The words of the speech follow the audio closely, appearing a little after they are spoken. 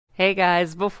Hey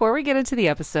guys, before we get into the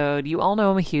episode, you all know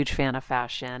I'm a huge fan of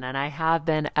fashion, and I have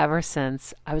been ever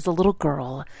since I was a little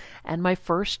girl. And my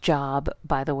first job,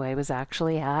 by the way, was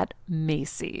actually at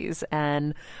Macy's.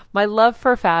 And my love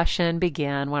for fashion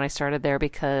began when I started there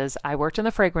because I worked in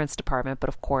the fragrance department, but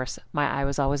of course, my eye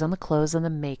was always on the clothes and the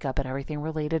makeup and everything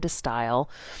related to style.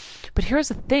 But here's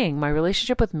the thing, my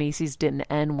relationship with Macy's didn't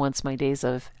end once my days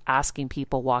of asking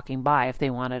people walking by if they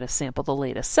wanted to sample the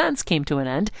latest scents came to an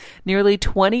end. Nearly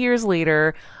 20 years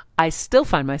later, I still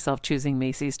find myself choosing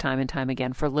Macy's time and time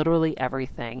again for literally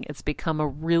everything. It's become a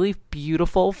really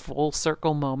beautiful full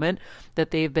circle moment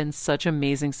that they've been such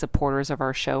amazing supporters of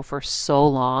our show for so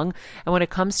long. And when it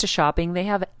comes to shopping, they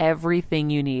have everything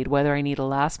you need, whether I need a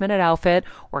last minute outfit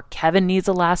or Kevin needs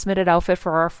a last minute outfit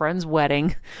for our friend's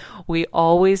wedding. We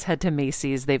always head to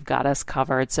Macy's. They've got us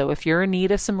covered. So if you're in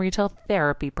need of some retail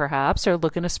therapy, perhaps, or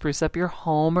looking to spruce up your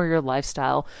home or your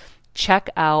lifestyle, check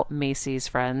out Macy's,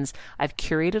 friends. I've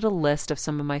curated a list of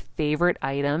some of my favorite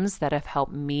items that have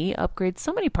helped me upgrade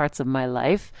so many parts of my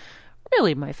life.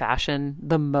 Really my fashion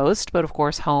the most, but of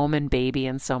course home and baby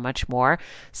and so much more.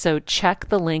 So check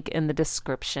the link in the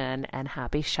description and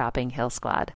happy shopping, Hill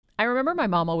Squad. I remember my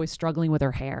mom always struggling with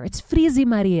her hair. It's Frizi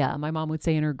Maria, my mom would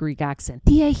say in her Greek accent.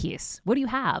 Diehis, what do you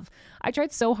have? I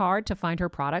tried so hard to find her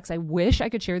products. I wish I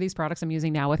could share these products I'm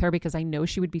using now with her because I know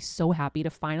she would be so happy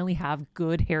to finally have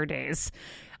good hair days.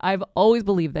 I've always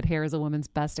believed that hair is a woman's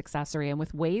best accessory, and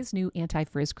with Ouai's new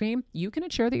anti-frizz cream, you can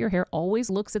ensure that your hair always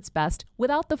looks its best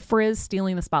without the frizz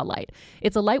stealing the spotlight.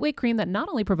 It's a lightweight cream that not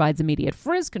only provides immediate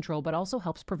frizz control, but also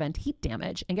helps prevent heat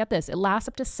damage. And get this, it lasts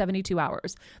up to 72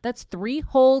 hours. That's 3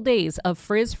 whole days of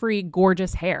frizz-free,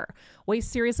 gorgeous hair. Ouai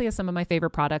seriously is some of my favorite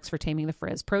products for taming the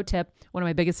frizz. Pro tip, one of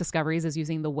my biggest discoveries is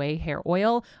using the Ouai hair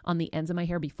oil on the ends of my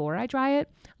hair before I dry it.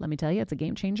 Let me tell you, it's a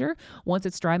game changer. Once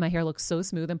it's dry, my hair looks so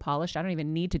smooth and polished, I don't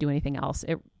even need to do anything else.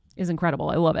 It is incredible.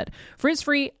 I love it.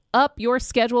 Frizz-free, up your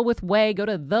schedule with Ouai. Go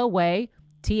to the Ouai,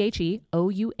 TheOuai.com,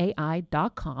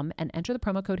 and enter the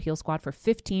promo code Heal Squad for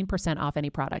 15% off any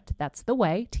product. That's the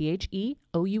Ouai,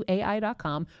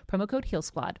 TheOuai.com, promo code Heal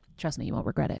Squad. Trust me, you won't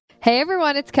regret it. Hey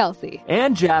everyone, it's Kelsey.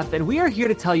 And Jeff, and we are here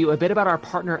to tell you a bit about our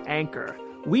partner Anchor.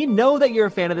 We know that you're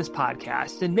a fan of this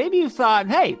podcast, and maybe you thought,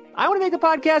 hey, I want to make a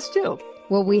podcast too.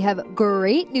 Well, we have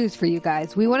great news for you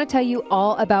guys. We want to tell you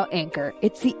all about Anchor.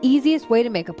 It's the easiest way to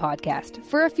make a podcast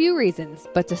for a few reasons,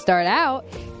 but to start out,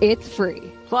 it's free.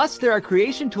 Plus, there are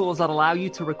creation tools that allow you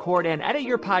to record and edit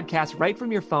your podcast right from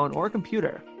your phone or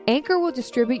computer. Anchor will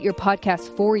distribute your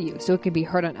podcast for you so it can be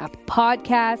heard on Apple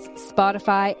Podcasts,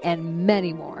 Spotify, and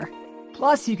many more.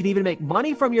 Plus, you can even make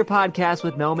money from your podcast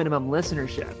with no minimum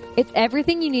listenership. It's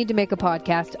everything you need to make a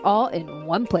podcast all in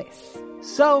one place.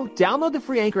 So, download the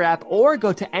free Anchor app or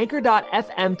go to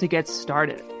anchor.fm to get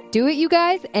started. Do it, you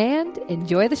guys, and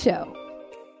enjoy the show.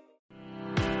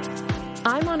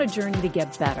 I'm on a journey to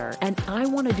get better, and I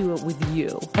want to do it with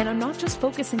you. And I'm not just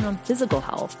focusing on physical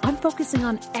health. I'm focusing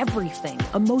on everything: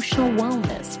 emotional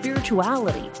wellness,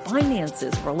 spirituality,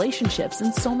 finances, relationships,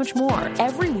 and so much more.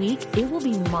 Every week, it will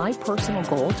be my personal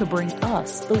goal to bring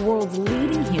us, the world's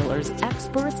leading healers,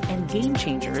 experts, and game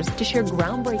changers, to share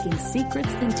groundbreaking secrets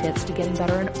and tips to getting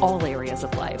better in all areas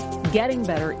of life. Getting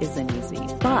better isn't easy,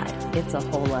 but it's a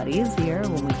whole lot easier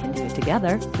when we can do it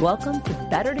together. Welcome to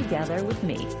Better Together with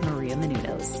me, Maria Menounos.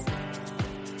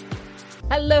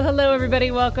 Hello,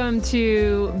 everybody. Welcome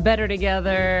to Better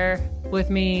Together with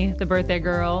me, the birthday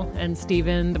girl, and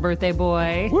Steven, the birthday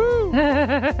boy. Woo!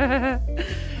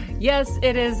 Yes,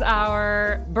 it is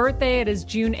our birthday. It is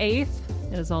June 8th.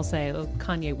 It is also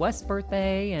Kanye West's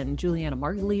birthday and Juliana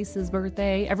Margulies'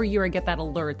 birthday. Every year I get that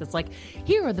alert that's like,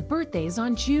 here are the birthdays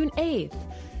on June 8th.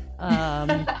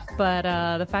 But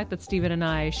the fact that Steven and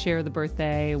I share the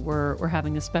birthday, we're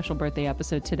having a special birthday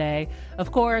episode today.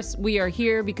 Of course, we are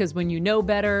here because when you know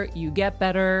better, you get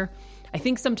better. I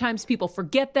think sometimes people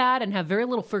forget that and have very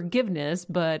little forgiveness,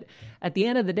 but at the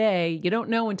end of the day, you don't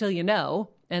know until you know.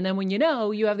 And then when you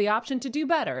know, you have the option to do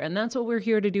better. And that's what we're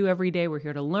here to do every day. We're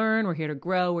here to learn. We're here to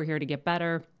grow. We're here to get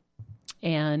better.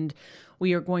 And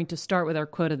we are going to start with our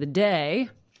quote of the day.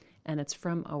 And it's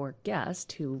from our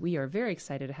guest, who we are very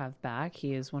excited to have back.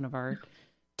 He is one of our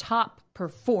top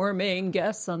performing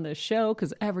guests on this show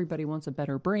because everybody wants a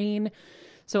better brain.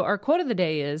 So our quote of the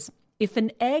day is, if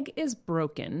an egg is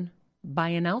broken by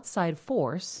an outside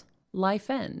force,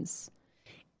 life ends.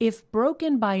 If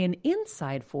broken by an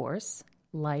inside force,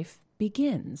 life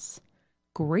begins.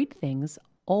 Great things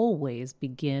always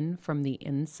begin from the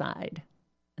inside.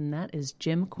 And that is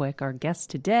Jim Kwik, our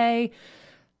guest today.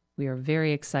 We are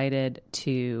very excited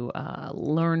to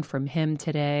learn from him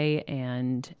today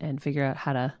and figure out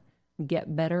how to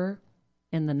get better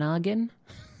in the noggin.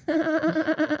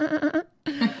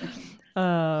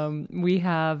 We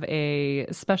have a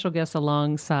special guest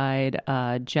alongside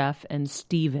Jeff and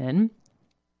Steven.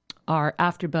 Our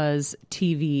AfterBuzz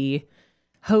TV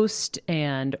host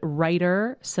and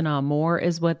writer, Sanaa Moore,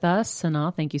 is with us.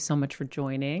 Sanaa, thank you so much for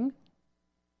joining.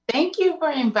 Thank you for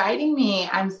inviting me.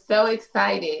 I'm so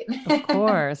excited.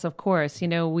 Of course. You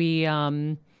know, we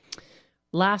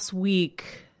last week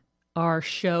our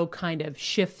show kind of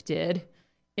shifted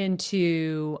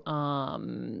into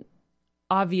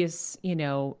obvious, you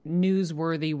know,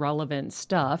 newsworthy, relevant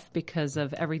stuff because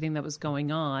of everything that was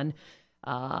going on.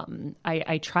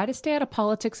 I try to stay out of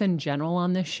politics in general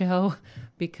on this show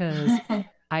because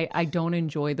I don't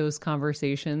enjoy those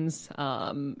conversations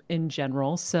in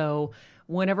general. So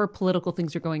whenever political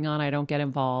things are going on, I don't get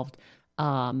involved.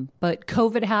 But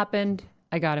COVID happened,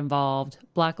 I got involved.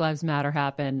 Black Lives Matter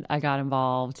happened, I got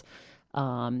involved.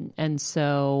 And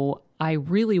so I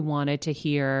really wanted to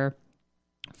hear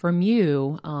from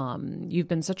you. You've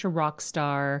been such a rock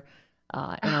star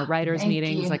in our writers'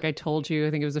 meetings. Like I told you,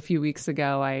 I think it was a few weeks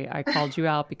ago, I called you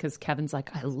out because Kevin's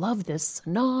like, I love this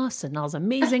Sanaa. Sanaa's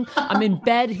amazing. I'm in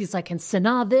bed. He's like, and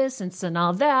Sanaa this and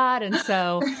Sanaa that. And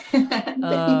so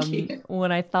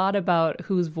when I thought about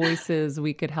whose voices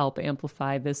we could help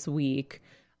amplify this week,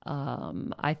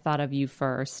 I thought of you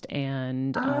first.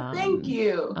 And thank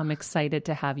you. I'm excited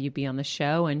to have you be on the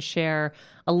show and share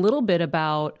a little bit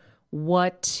about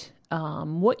what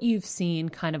you've seen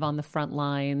kind of on the front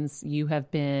lines. You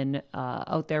have been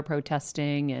out there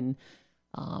protesting, and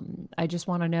I just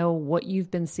want to know what you've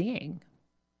been seeing.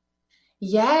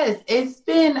 Yes, it's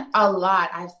been a lot.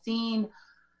 I've seen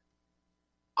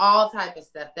all type of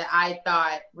stuff that I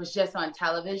thought was just on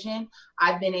television.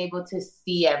 I've been able to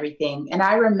see everything. And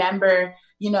I remember,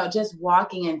 you know, just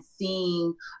walking and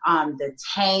seeing the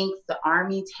tanks, the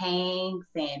Army tanks,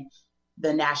 and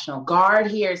the National Guard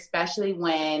here, especially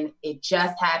when it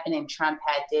just happened and Trump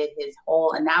did his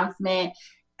whole announcement.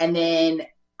 And then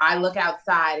I look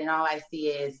outside and all I see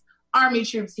is Army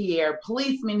troops here,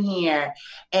 policemen here.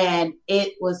 And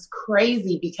it was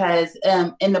crazy because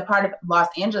in the part of Los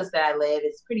Angeles that I live,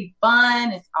 it's pretty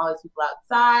fun. It's always people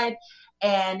outside.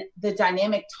 And the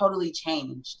dynamic totally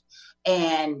changed.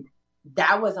 And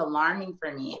that was alarming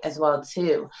for me as well,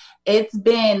 too. It's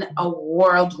been a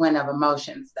whirlwind of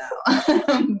emotions,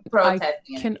 though.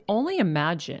 Protesting. I can only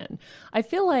imagine. I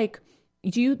feel like,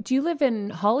 do you live in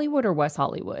Hollywood or West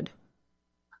Hollywood?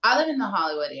 I live in the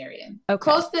Hollywood area. Okay.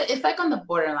 Close to, it's like on the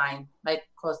borderline, like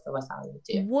close to West Hollywood,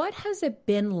 too. What has it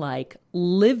been like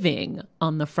living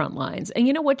on the front lines? And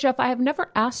you know what, Jeff? I have never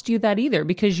asked you that either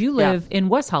because you live in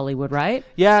West Hollywood, right?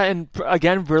 Yeah, and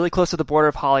again, really close to the border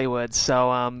of Hollywood.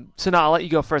 So, so now I'll let you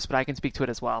go first, but I can speak to it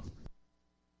as well.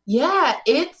 Yeah,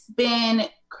 it's been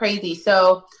crazy.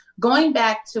 So going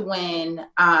back to when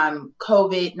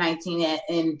COVID-19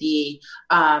 and the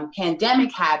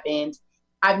pandemic happened,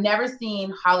 I've never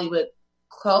seen Hollywood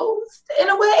closed in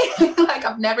a way. Like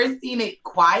I've never seen it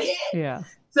quiet. Yeah.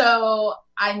 So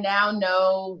I now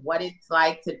know what it's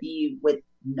like to be with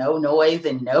no noise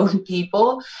and no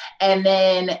people. And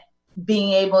then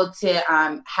being able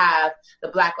to have the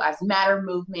Black Lives Matter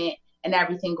movement and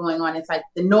everything going on. It's like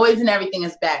the noise and everything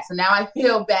is back. So now I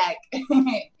feel back in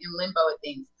limbo with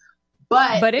things.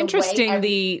 But interesting,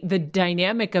 the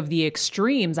dynamic of the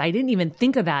extremes. I didn't even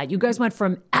think of that. You guys went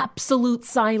from absolute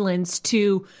silence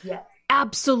to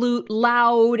absolute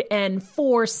loud and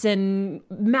force and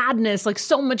madness, like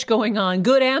so much going on,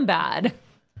 good and bad.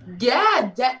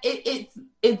 Yeah,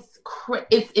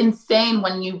 it's insane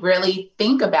when you really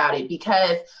think about it,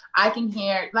 because I can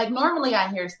hear, like normally I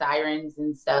hear sirens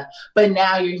and stuff, but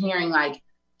now you're hearing like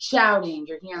shouting,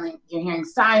 you're hearing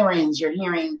sirens, you're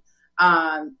hearing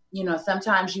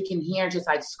sometimes you can hear just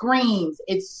like screams.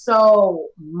 It's so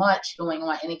much going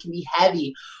on, and it can be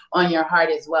heavy on your heart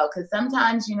as well. Because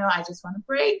sometimes, I just want to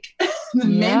break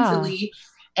mentally.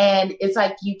 And it's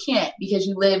like you can't, because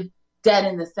you live dead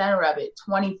in the center of it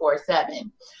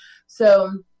 24/7.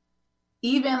 So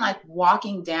even like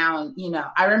walking down,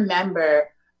 I remember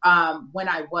when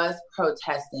I was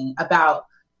protesting about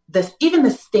this, even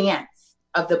the stance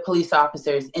of the police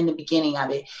officers in the beginning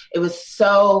of it. It was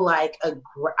so like,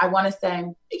 I want to say,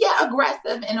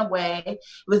 aggressive in a way. It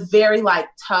was very like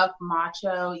tough,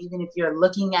 macho. Even if you're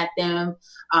looking at them,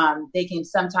 they can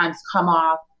sometimes come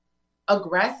off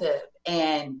aggressive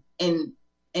and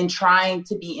trying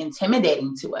to be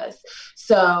intimidating to us.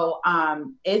 So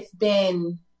it's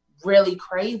been really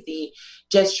crazy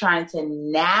just trying to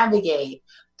navigate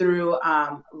through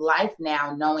life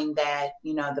now, knowing that,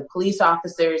 the police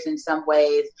officers in some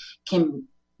ways can,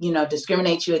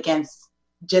 discriminate you against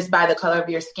just by the color of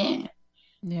your skin.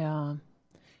 Yeah.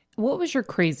 What was your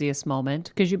craziest moment?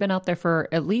 Because you've been out there for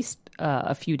at least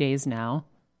a few days now.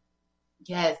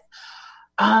 Yes.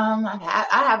 I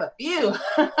have a few,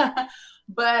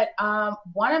 but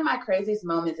one of my craziest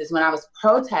moments is when I was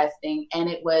protesting, and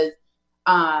it was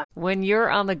When you're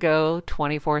on the go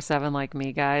 24/7 like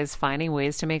me, guys, finding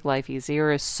ways to make life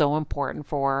easier is so important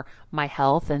for my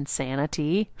health and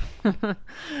sanity.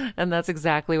 And that's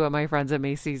exactly what my friends at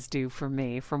Macy's do for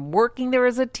me. From working there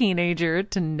as a teenager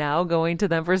to now going to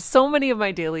them for so many of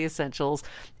my daily essentials,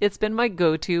 it's been my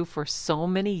go-to for so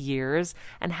many years.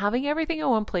 And having everything in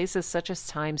one place is such a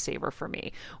time saver for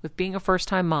me. With being a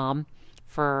first-time mom,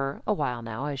 for a while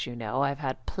now, as you know, I've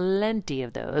had plenty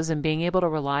of those, and being able to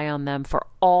rely on them for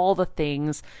all the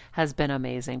things has been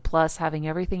amazing. Plus, having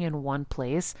everything in one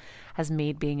place has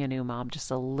made being a new mom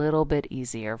just a little bit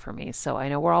easier for me. So I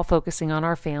know we're all focusing on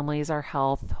our families, our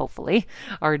health, hopefully,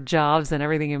 our jobs, and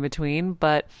everything in between,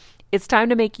 but it's time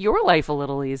to make your life a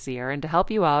little easier. And to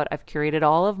help you out, I've curated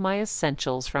all of my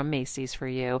essentials from Macy's for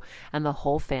you and the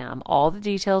whole fam. All the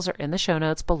details are in the show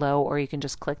notes below, or you can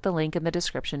just click the link in the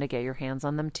description to get your hands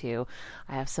on them too.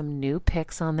 I have some new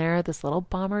picks on there. This little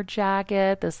bomber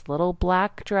jacket, this little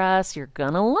black dress. You're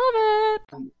gonna love it.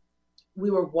 We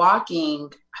were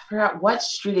walking, I forgot what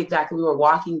street exactly we were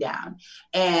walking down,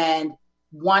 and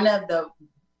one of the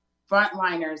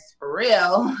frontliners for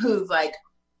real, who's like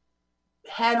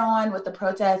head on with the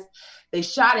protest, they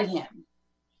shot at him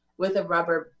with a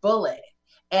rubber bullet,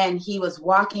 and he was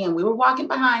walking, and we were walking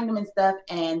behind him and stuff,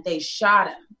 and they shot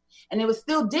him, and it was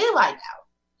still daylight out,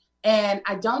 and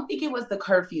I don't think it was the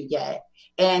curfew yet,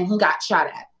 and he got shot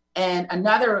at. And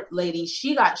another lady,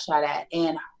 she got shot at,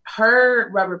 and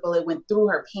her rubber bullet went through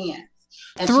her pants.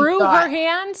 And through her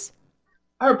hands?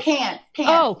 Her pants.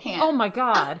 Oh my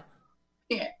God.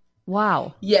 Yeah.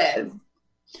 Wow. Yes.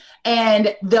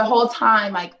 And the whole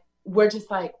time, like, we're just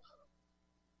like,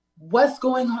 what's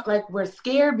going on? Like, we're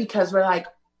scared because we're like,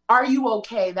 are you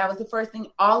okay? That was the first thing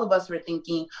all of us were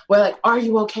thinking. We're like, are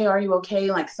you okay? Are you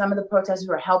okay? Like, some of the protesters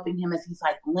were helping him as he's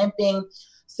like limping.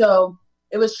 So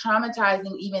it was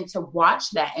traumatizing even to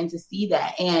watch that and to see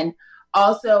that. And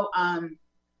also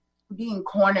being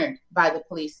cornered by the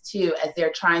police too, as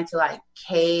they're trying to like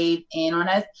cave in on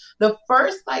us. The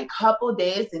first like couple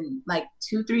days and like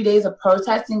 2-3 days of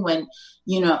protesting, when,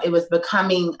 you know, it was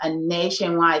becoming a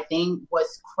nationwide thing,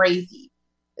 was crazy.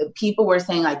 People were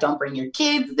saying like, don't bring your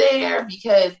kids there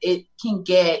because it can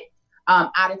get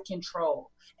out of control.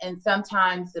 And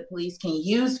sometimes the police can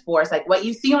use force, like what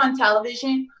you see on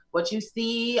television, what you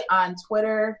see on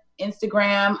Twitter,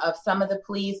 Instagram, of some of the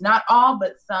police, not all,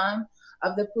 but some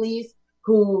of the police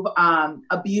who've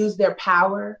abused their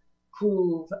power,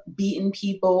 who've beaten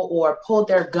people or pulled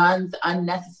their guns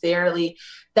unnecessarily.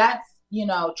 That's, you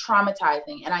know,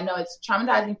 traumatizing. And I know it's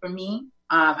traumatizing for me.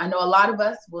 I know a lot of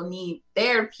us will need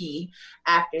therapy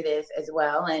after this as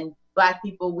well. And Black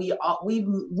people, we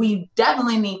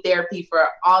definitely need therapy for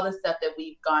all the stuff that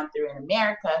we've gone through in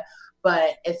America.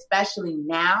 But especially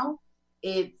now,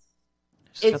 it's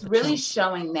really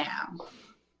showing now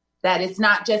that it's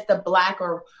not just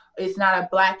it's not a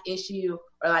Black issue,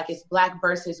 or like it's Black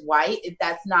versus white.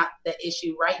 That's not the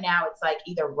issue right now. It's like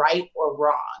either right or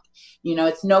wrong. You know,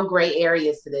 it's no gray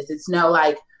areas to this. It's no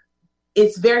like,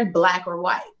 it's very Black or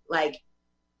white. Like,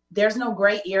 there's no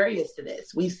gray areas to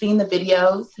this. We've seen the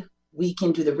videos, we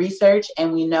can do the research,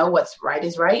 and we know what's right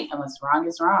is right and what's wrong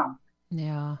is wrong.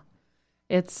 Yeah.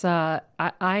 It's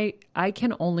I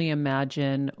can only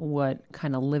imagine what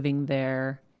kind of living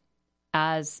there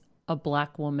as a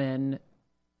Black woman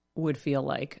would feel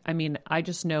like. I mean, I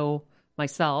just know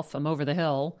myself, I'm over the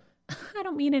hill. I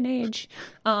don't mean an age.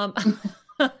 I'm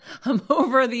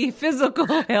over the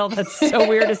physical hill. That's so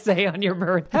weird to say on your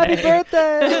birthday. Happy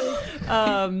birthday.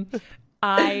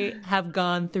 I have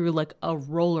gone through like a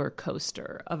roller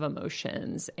coaster of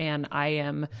emotions, and I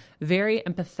am very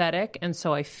empathetic. And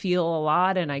so I feel a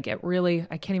lot, and I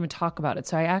can't even talk about it.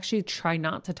 So I actually try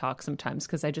not to talk sometimes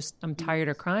because I'm tired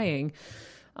of crying.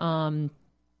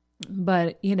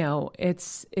 But you know,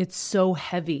 it's so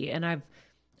heavy, and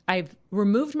I've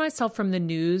removed myself from the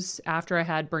news after I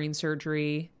had brain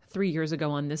surgery 3 years ago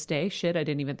on this day. Shit, I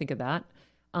didn't even think of that.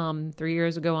 3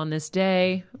 years ago on this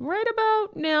day, right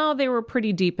about now, they were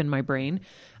pretty deep in my brain.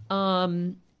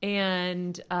 And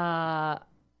I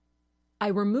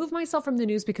removed myself from the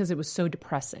news because it was so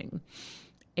depressing.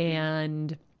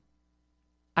 And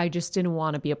I just didn't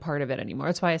want to be a part of it anymore.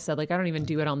 That's why I said, like, I don't even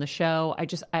do it on the show.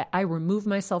 I remove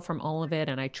myself from all of it,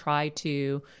 and I try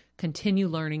to continue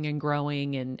learning and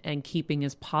growing and keeping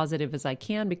as positive as I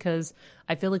can, because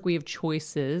I feel like we have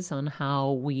choices on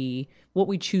what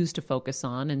we choose to focus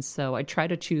on. And so I try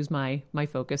to choose my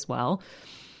focus well.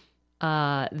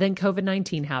 Then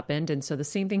COVID-19 happened. And so the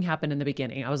same thing happened in the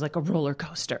beginning. I was like a roller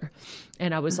coaster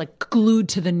and I was like glued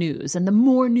to the news. And the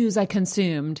more news I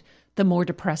consumed, the more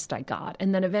depressed I got.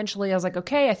 And then eventually I was like,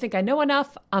 okay, I think I know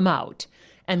enough. I'm out.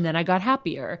 And then I got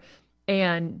happier.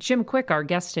 And Jim Quick, our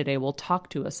guest today, will talk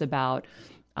to us about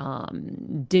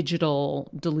digital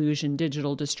delusion,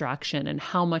 digital distraction, and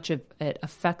how much of it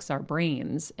affects our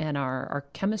brains and our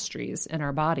chemistries in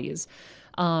our bodies.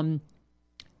 And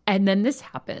then this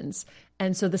happens.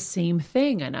 And so the same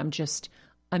thing. And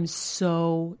I'm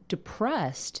so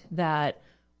depressed that,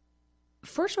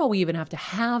 first of all, we even have to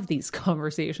have these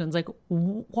conversations. Like,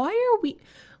 why are we,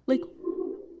 like,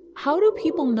 how do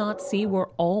people not see we're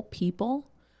all people?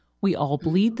 We all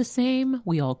bleed the same.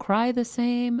 We all cry the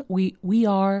same. We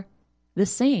are the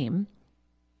same.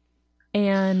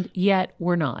 And yet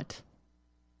we're not.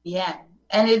 Yeah.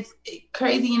 And it's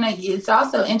crazy. You know, it's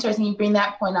also interesting you bring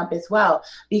that point up as well,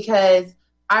 because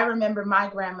I remember my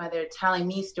grandmother telling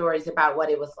me stories about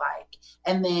what it was like.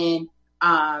 And then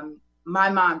my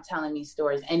mom telling me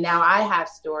stories. And now I have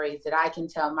stories that I can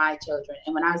tell my children.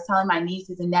 And when I was telling my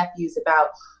nieces and nephews about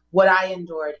what I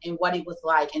endured and what it was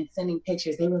like and sending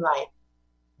pictures, they were like,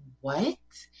 what?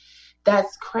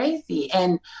 That's crazy.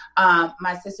 And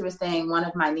my sister was saying, one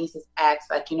of my nieces asked,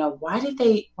 like, you know, why do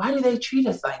they treat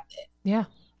us like this? Yeah.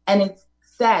 And it's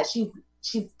sad. She's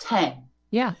 10.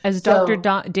 Yeah. As Dr.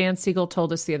 Dan Siegel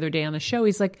told us the other day on the show,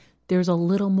 he's like, there's a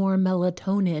little more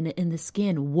melatonin in the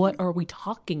skin. What are we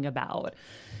talking about?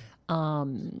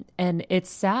 And it's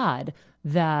sad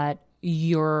that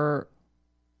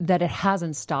that it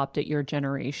hasn't stopped at your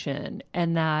generation,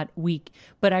 and that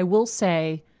but I will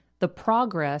say the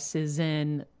progress is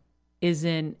as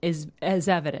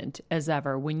evident as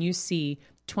ever when you see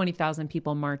 20,000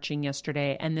 people marching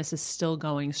yesterday, and this is still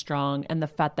going strong. And the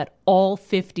fact that all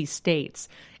 50 states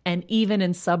and even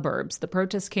in suburbs, the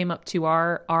protests came up to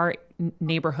our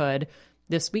neighborhood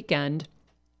this weekend.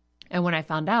 And when I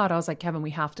found out, I was like, Kevin,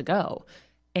 we have to go.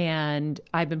 And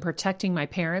I've been protecting my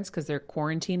parents because they're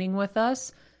quarantining with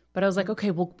us. But I was like,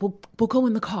 okay, we'll go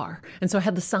in the car. And so I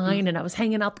had the sign and I was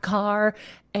hanging out the car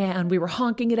and we were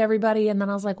honking at everybody. And then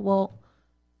I was like, well,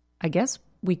 I guess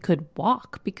we could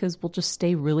walk because we'll just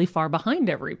stay really far behind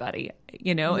everybody,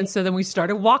 you know? And so then we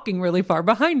started walking really far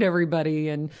behind everybody.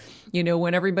 And, you know,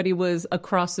 when everybody was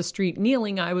across the street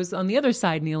kneeling, I was on the other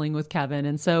side kneeling with Kevin.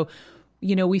 And so,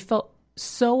 you know, we felt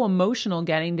so emotional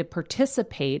getting to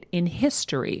participate in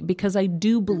history, because I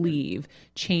do believe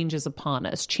change is upon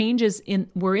us.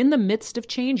 We're in the midst of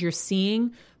change. You're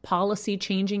seeing policy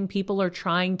changing. People are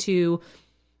trying to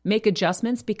make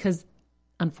adjustments because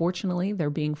unfortunately they're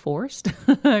being forced.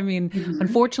 I mean,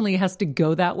 unfortunately it has to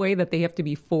go that way, that they have to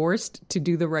be forced to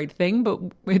do the right thing, but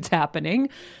it's happening.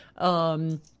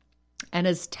 And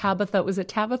as was it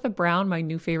Tabitha Brown, my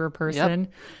new favorite person? Yep.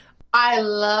 I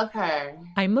love her.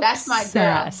 That's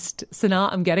obsessed. So now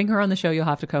I'm getting her on the show. You'll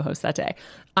have to co-host that day.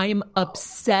 I am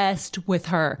obsessed with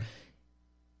her.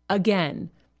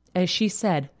 Again, as she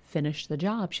said, finish the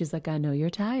job. She's like, I know you're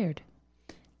tired.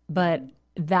 But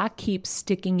that keeps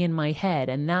sticking in my head.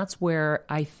 And that's where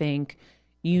I think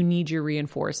you need your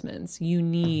reinforcements. You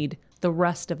need the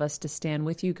rest of us to stand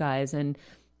with you guys. And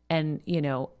you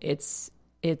know, it's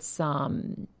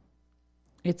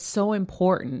so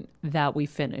important that we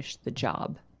finish the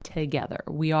job together.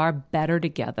 We are better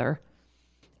together.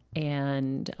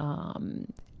 And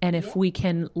if we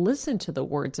can listen to the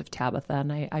words of Tabitha,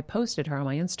 and I posted her on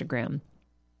my Instagram,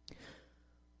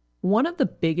 one of the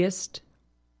biggest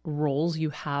roles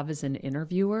you have as an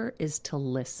interviewer is to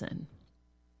listen,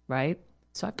 right?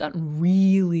 So I've gotten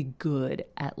really good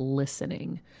at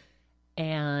listening.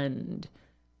 And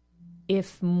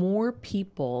if more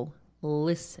people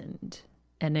listened,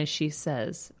 and as she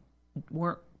says,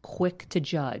 weren't quick to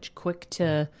judge, quick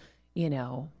to, you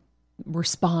know,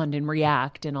 respond and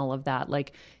react and all of that.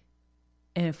 Like,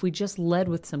 and if we just led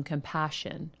with some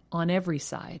compassion on every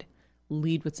side,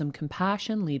 lead with some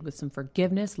compassion, lead with some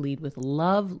forgiveness, lead with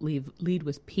love, lead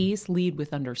with peace, lead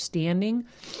with understanding,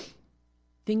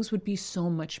 things would be so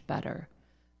much better.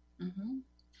 Mm-hmm.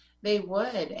 They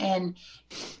would. And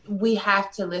we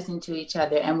have to listen to each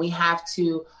other, and we have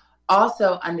to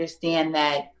also understand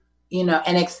that, you know,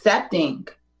 and accepting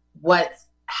what's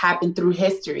happened through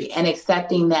history, and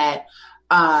accepting that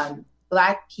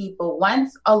Black people,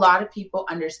 once a lot of people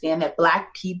understand that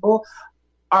Black people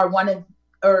are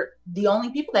the only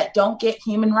people that don't get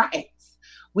human rights.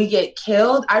 We get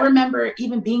killed. I remember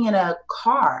even being in a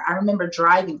car. I remember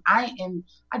driving. I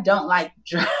don't like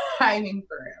driving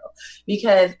for real,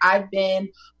 because I've been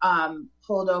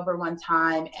pulled over one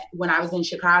time when I was in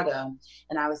Chicago,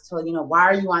 and I was told, you know, why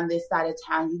are you on this side of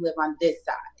town? You live on this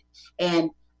side.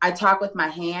 And I talk with my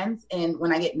hands. And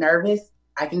when I get nervous,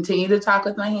 I continue to talk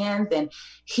with my hands. And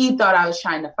he thought I was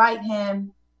trying to fight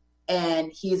him.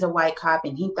 And he's a white cop.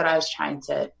 And he thought I was trying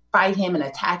to fight him and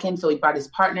attack him. So he brought his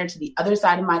partner to the other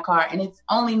side of my car. And it's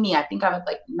only me. I think I was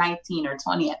like 19 or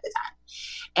 20 at the time.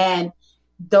 And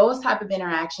those type of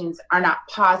interactions are not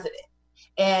positive.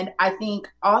 And I think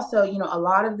also, you know, a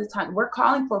lot of the time we're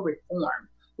calling for reform.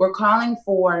 We're calling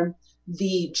for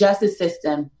the justice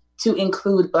system to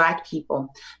include Black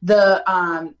people.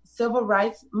 The civil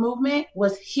rights movement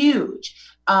was huge.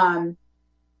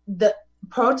 The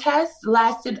protests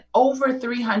lasted over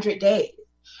 300 days.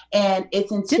 And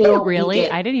it's until Did they really?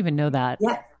 I didn't even know that.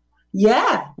 Yeah.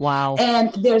 Yeah. Wow.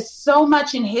 And there's so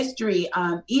much in history,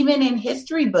 even in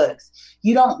history books,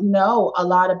 you don't know a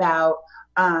lot about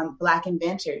Black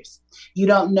inventors. You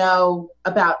don't know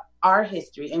about our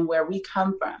history and where we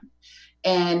come from.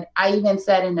 And I even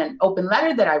said in an open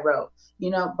letter that I wrote,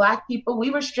 you know, Black people, we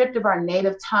were stripped of our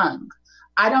native tongue.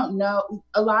 I don't know.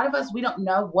 A lot of us, we don't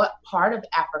know what part of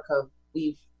Africa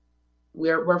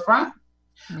we're from.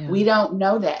 Yeah. We don't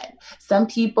know that. Some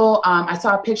people, I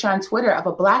saw a picture on Twitter of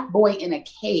a Black boy in a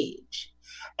cage,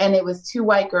 and it was two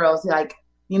white girls, like,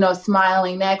 you know,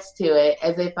 smiling next to it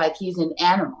as if like he's an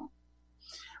animal.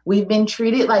 We've been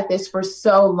treated like this for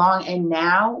so long. And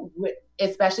now,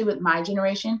 especially with my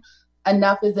generation,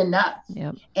 enough is enough.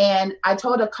 Yep. And I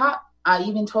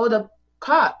even told a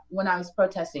cop when I was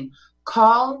protesting,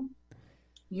 call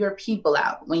your people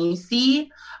out. When you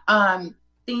see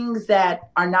things that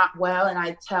are not well, and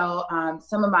I tell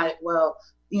some of my,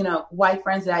 white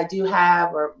friends that I do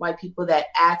have, or white people that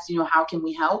ask, you know, how can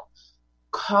we help?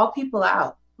 Call people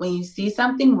out. When you see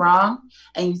something wrong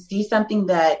and you see something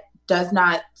that does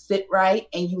not sit right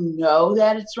and you know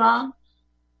that it's wrong,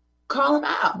 call them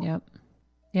out. Yep.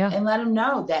 Yeah. And let them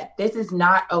know that this is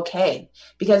not okay.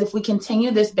 Because if we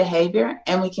continue this behavior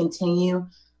and we continue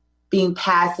being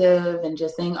passive and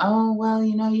just saying, oh, well,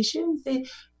 you know, you shouldn't say,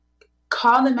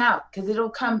 call them out, because it'll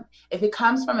come. If it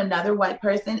comes from another white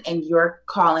person and you're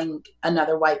calling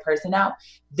another white person out,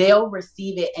 they'll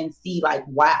receive it and see like,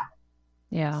 wow,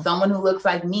 yeah, someone who looks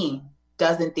like me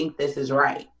doesn't think this is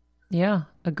right. Yeah,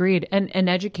 agreed. And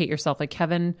educate yourself. Like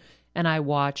Kevin and I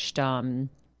watched the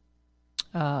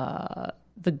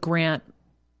Grant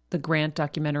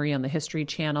documentary on the History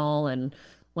Channel and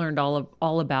learned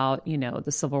all about, you know,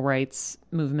 the civil rights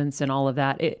movements and all of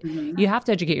that. You have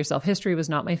to educate yourself. History was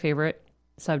not my favorite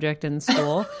subject in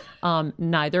school.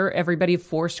 Neither. Everybody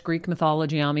forced Greek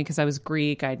mythology on me because I was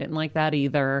Greek. I didn't like that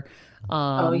either.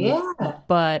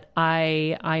 But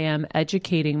I am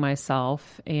educating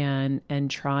myself and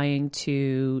trying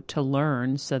to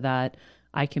learn so that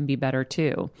I can be better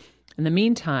too. In the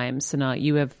meantime, Sanaa,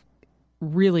 you have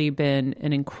really been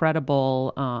an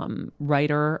incredible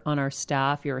writer on our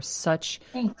staff. You're such,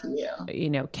 thank you. You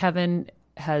know, Kevin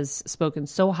has spoken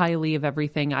so highly of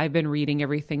everything. I've been reading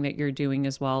everything that you're doing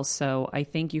as well. So I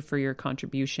thank you for your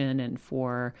contribution and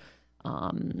for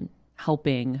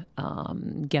helping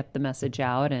get the message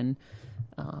out. And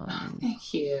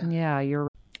thank you. Yeah, you're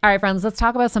all right, friends. Let's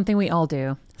talk about something we all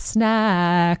do.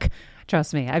 Snack.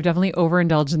 Trust me, I've definitely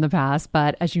overindulged in the past,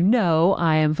 but as you know,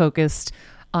 I am focused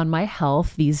on my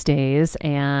health these days.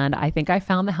 And I think I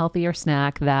found the healthier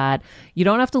snack that you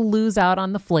don't have to lose out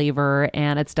on the flavor.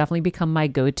 And it's definitely become my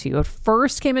go-to. It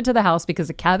first came into the house because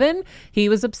of Kevin. He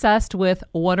was obsessed with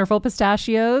Wonderful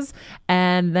Pistachios.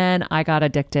 And then I got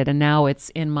addicted. And now it's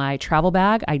in my travel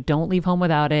bag. I don't leave home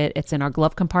without it. It's in our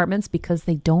glove compartments because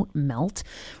they don't melt.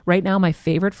 Right now, my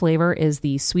favorite flavor is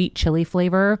the sweet chili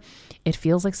flavor. It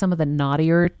feels like some of the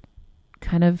naughtier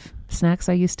kind of snacks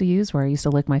I used to use, where I used to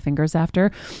lick my fingers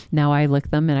after. Now I lick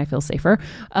them and I feel safer.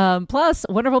 Plus,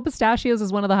 Wonderful Pistachios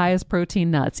is one of the highest protein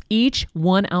nuts. Each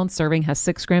 1 ounce serving has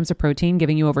 6 grams of protein,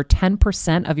 giving you over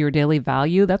 10% of your daily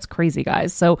value. That's crazy,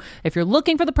 guys. So if you're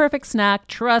looking for the perfect snack,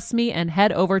 trust me and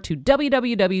head over to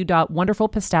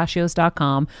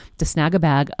www.wonderfulpistachios.com to snag a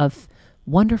bag of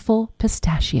Wonderful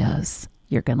Pistachios.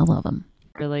 You're going to love them.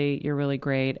 You're really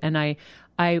great. And I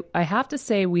have to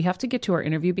say, we have to get to our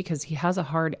interview because he has a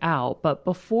hard out. But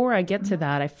before I get to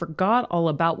that, I forgot all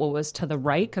about what was to the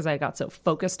right because I got so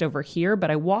focused over here. But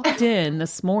I walked in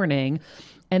this morning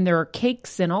and there are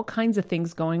cakes and all kinds of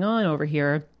things going on over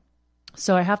here.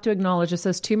 So I have to acknowledge, it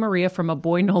says to Maria from a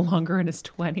boy no longer in his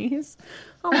 20s.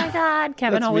 Oh my God.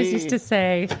 Kevin always used to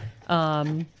say,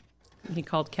 he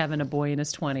called Kevin a boy in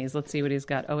his 20s. Let's see what he's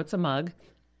got. Oh, it's a mug.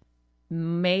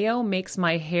 Mayo makes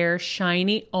my hair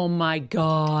shiny. Oh my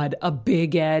God. A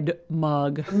Big Ed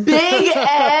mug. Big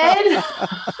Ed.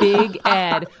 Big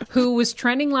Ed, who was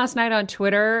trending last night on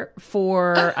Twitter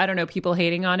for, I don't know, people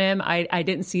hating on him. I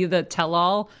didn't see the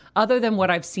tell-all other than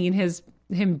what I've seen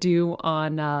him do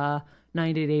on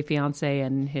 90 Day Fiancé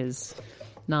and his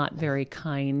not very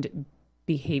kind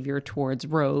behavior towards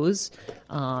Rose,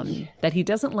 that he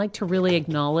doesn't like to really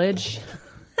acknowledge.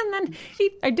 And then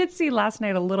I did see last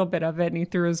night a little bit of it, and he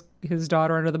threw his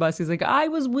daughter under the bus. He's like, I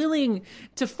was willing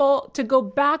to go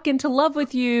back into love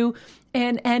with you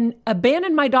and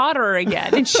abandon my daughter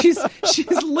again. And she's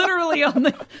literally on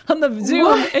the Zoom,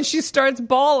 what? And she starts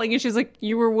bawling, and she's like,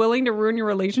 you were willing to ruin your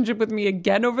relationship with me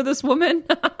again over this woman?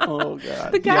 Oh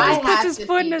God. The guy just puts his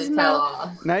foot in his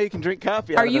mouth. Now you can drink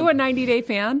coffee. Are you a 90 Day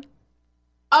fan?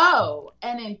 Oh,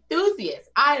 an enthusiast.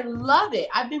 I love it.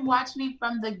 I've been watching it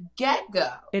from the get-go.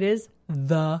 It is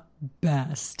the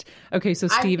best. Okay, so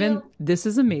Stephen, this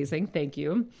is amazing. Thank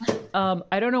you.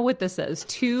 I don't know what this says.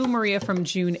 To Maria from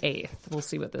June 8th. We'll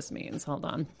see what this means. Hold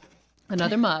on.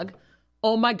 Another mug.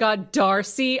 Oh my God,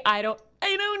 Darcy, I don't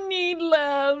need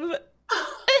love.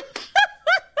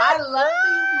 I love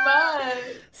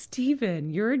these mugs. Stephen,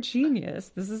 you're a genius.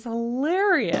 This is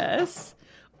hilarious.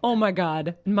 Oh my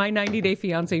God. My 90 Day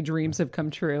Fiancé dreams have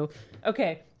come true.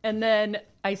 Okay. And then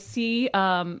I see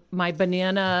my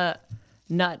banana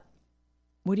nut.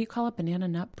 What do you call it? Banana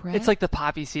nut bread? It's like the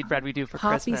poppy seed bread we do for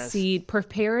Christmas. Poppy seed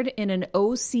prepared in an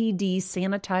OCD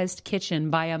sanitized kitchen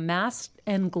by a masked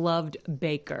and gloved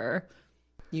baker.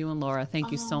 You and Laura,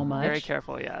 thank you so much. Very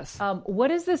careful, yes. What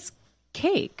is this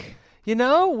cake? You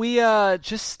know, we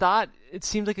just thought it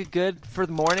seemed like a good for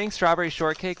the morning. Strawberry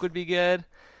shortcake would be good.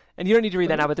 And you don't need to read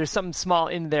that now, but there's something small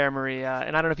in there, Maria.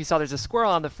 And I don't know if you saw, there's a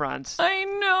squirrel on the front. I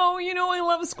know. You know I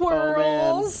love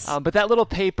squirrels. But that little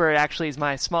paper actually is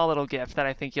my small little gift that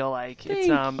I think you'll like. Thank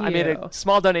you. I made a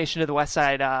small donation to the West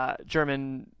Side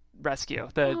German Rescue,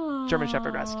 the German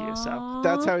Shepherd Rescue. So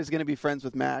that's how he's going to be friends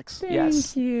with Max.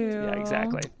 Thank you. Yeah,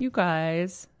 exactly. You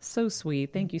guys, so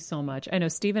sweet. Thank you so much. I know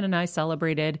Stephen and I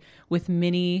celebrated with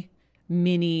mini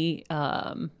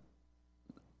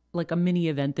like a mini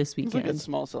event this weekend. It was like a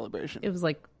small celebration. It was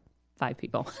like 5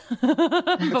 people.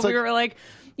 But we were like,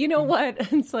 you know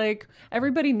what? It's like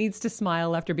everybody needs to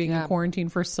smile after being in quarantine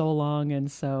for so long. And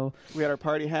so we had our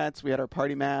party hats, we had our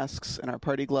party masks, and our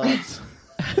party gloves.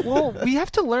 Well, we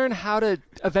have to learn how to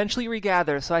eventually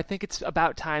regather. So I think it's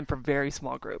about time for very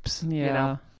small groups. Yeah. You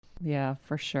know? Yeah,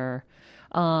 for sure.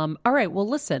 All right. Well,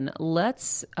 listen,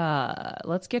 let's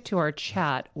get to our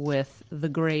chat with the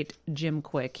great Jim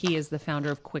Kwik. He is the founder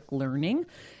of Kwik Learning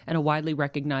and a widely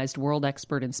recognized world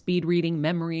expert in speed reading,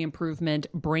 memory improvement,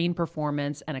 brain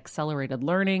performance, and accelerated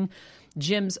learning.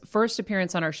 Jim's first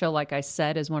appearance on our show, like I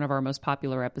said, is one of our most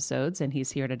popular episodes, and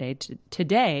he's here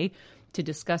today to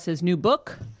discuss his new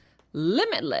book,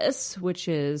 Limitless, which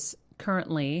is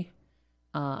currently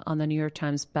on the New York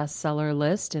Times bestseller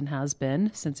list and has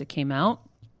been since it came out.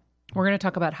 We're going to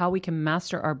talk about how we can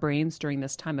master our brains during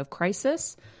this time of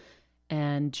crisis.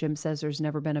 And Jim says there's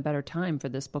never been a better time for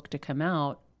this book to come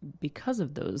out because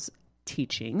of those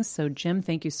teachings. So, Jim,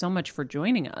 thank you so much for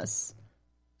joining us.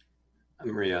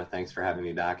 Maria, thanks for having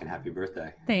me back, and happy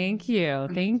birthday. Thank you.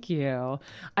 Thank you.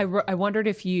 I wondered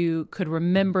if you could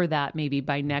remember that maybe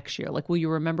by next year. Like, will you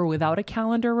remember without a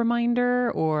calendar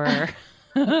reminder or...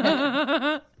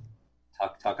 Talk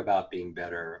about being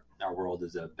better. Our world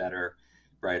is a better,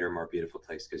 brighter, more beautiful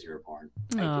place because you were born.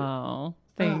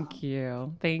 Thank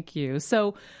you. Thank you.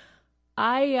 So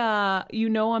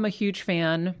I'm a huge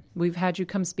fan. We've had you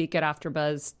come speak at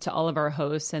AfterBuzz to all of our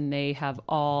hosts, and they have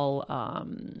all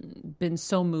been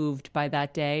so moved by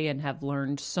that day and have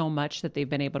learned so much that they've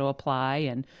been able to apply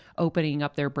and opening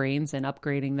up their brains and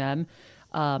upgrading them.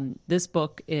 This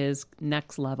book is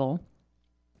next level.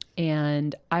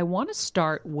 And I want to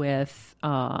start with,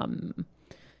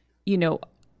 you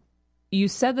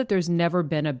said that there's never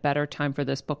been a better time for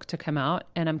this book to come out.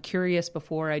 And I'm curious,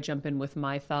 before I jump in with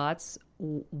my thoughts,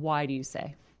 why do you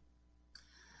say?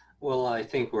 Well, I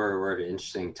think we're at an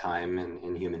interesting time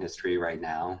in human history right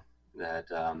now. That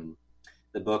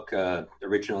the book,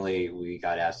 originally we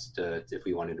got asked if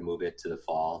we wanted to move it to the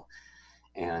fall.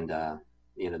 And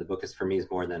the book is, for me, is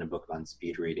more than a book on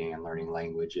speed reading and learning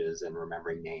languages and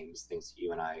remembering names, things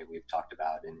you and we've talked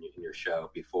about in your show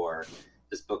before.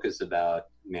 This book is about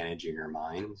managing your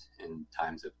mind in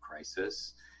times of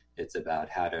crisis. It's about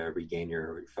how to regain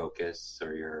your focus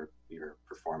or your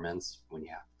performance when you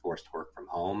have forced work from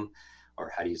home,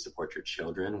 or how do you support your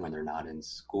children when they're not in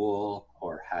school,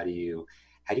 or how do you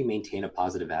how do you maintain a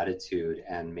positive attitude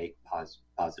and make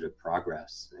positive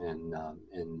progress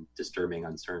in disturbing,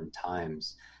 uncertain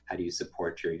times? How do you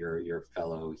support your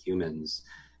fellow humans,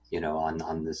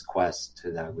 on this quest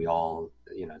that we all,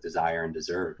 desire and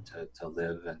deserve to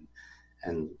live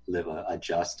and live a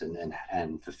just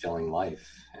and fulfilling life.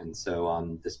 And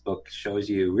so this book shows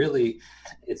you, really,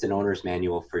 it's an owner's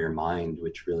manual for your mind,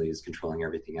 which really is controlling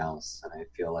everything else. And I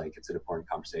feel like it's an important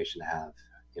conversation to have,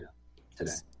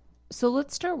 today. So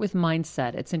let's start with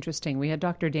mindset. It's interesting. We had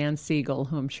Dr. Dan Siegel,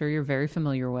 who I'm sure you're very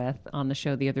familiar with, on the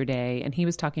show the other day, and he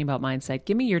was talking about mindset.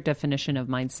 Give me your definition of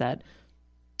mindset.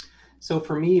 So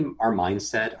for me, our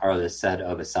mindset are the set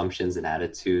of assumptions and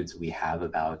attitudes we have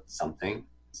about something.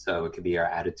 So it could be our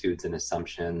attitudes and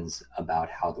assumptions about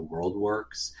how the world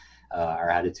works, our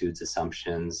attitudes,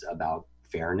 assumptions about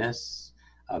fairness,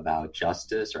 about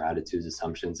justice, our attitudes,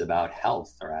 assumptions about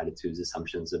health, our attitudes,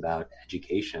 assumptions about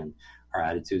education, our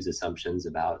attitudes, assumptions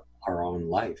about our own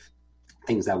life.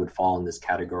 Things that would fall in this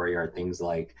category are things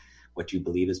like what you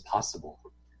believe is possible,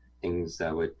 things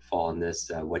that would fall in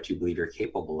this, what you believe you're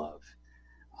capable of,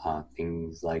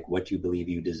 things like what you believe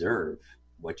you deserve,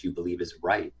 what you believe is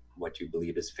right, what you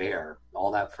believe is fair.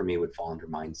 All that for me would fall under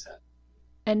mindset.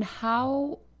 And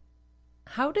how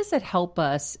does it help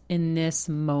us in this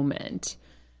moment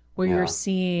where you're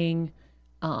seeing,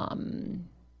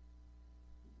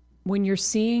 when you're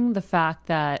seeing the fact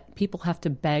that people have to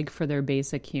beg for their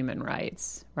basic human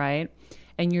rights, right?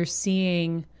 And you're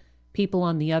seeing people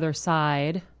on the other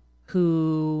side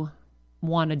who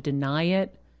want to deny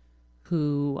it,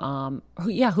 who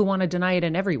want to deny it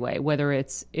in every way, whether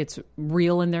it's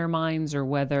real in their minds or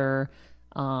whether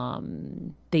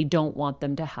they don't want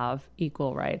them to have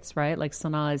equal rights, right? Like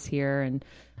Sana is here, and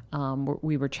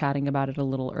we were chatting about it a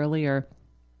little earlier.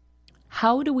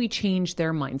 How do we change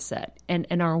their mindset?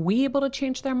 And are we able to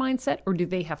change their mindset, or do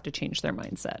they have to change their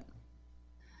mindset?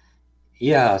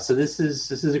 Yeah, so this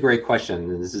is a great question,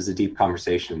 and this is a deep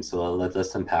conversation. So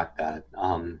let's unpack that.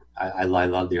 I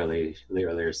love the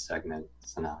earlier segment,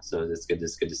 Sana. So it's good to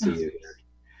see you here.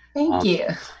 Thank you.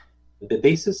 The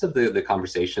basis of the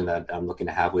conversation that I'm looking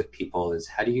to have with people is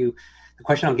the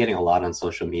question I'm getting a lot on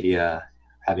social media,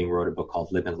 having wrote a book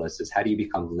called Limitless, is how do you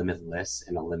become limitless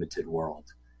in a limited world,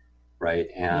 right?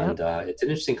 And it's an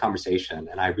interesting conversation,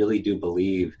 and I really do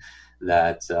believe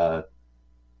that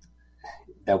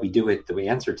we do it. The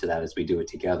answer to that is we do it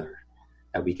together.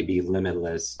 That we could be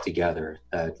limitless together.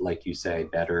 That, like you say,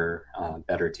 better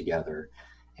together.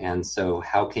 And so,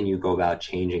 how can you go about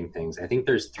changing things? I think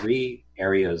there's 3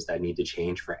 areas that need to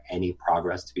change for any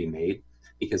progress to be made.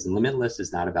 Because limitless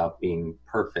is not about being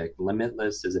perfect.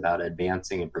 Limitless is about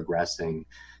advancing and progressing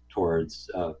towards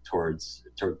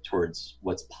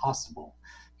what's possible.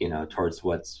 Towards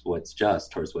what's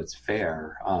just, towards what's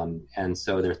fair. And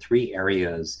so there are 3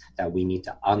 areas that we need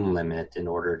to unlimit in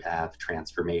order to have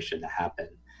transformation to happen.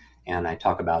 And I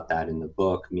talk about that in the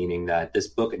book, meaning that this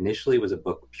book initially was a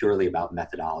book purely about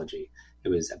methodology. It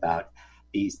was about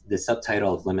the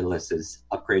subtitle of Limitless is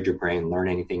Upgrade Your Brain, Learn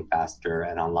Anything Faster,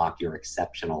 and Unlock Your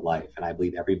Exceptional Life. And I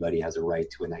believe everybody has a right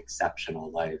to an exceptional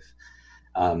life.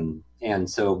 And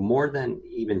so more than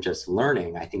even just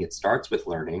learning, I think it starts with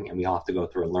learning, and we all have to go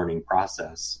through a learning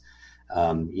process.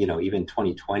 Even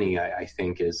 2020, I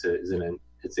think it's an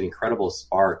incredible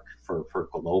spark for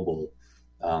global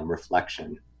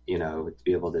reflection, to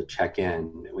be able to check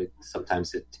in.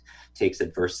 Sometimes it takes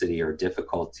adversity or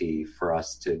difficulty for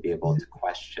us to be able to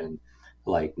question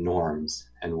like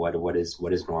norms and what is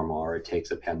normal, or it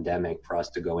takes a pandemic for us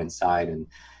to go inside, and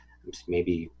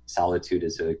maybe solitude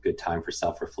is a good time for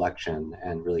self-reflection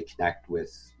and really connect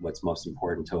with what's most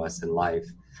important to us in life.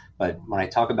 But when I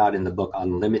talk about in the book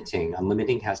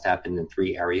unlimiting has to happen in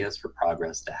 3 areas for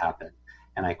progress to happen.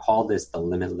 And I call this the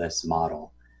limitless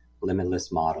model.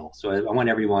 So I want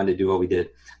everyone to do what we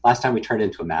did last time. We turned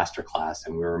into a masterclass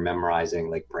and we were memorizing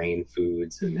like brain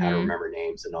foods and how to remember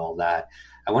names and all that.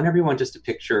 I want everyone just to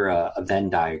picture a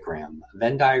Venn diagram.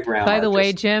 By the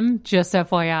way, Jim, just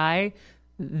FYI,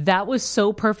 that was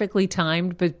so perfectly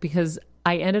timed, but because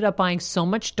I ended up buying so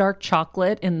much dark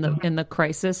chocolate in the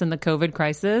COVID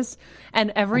crisis,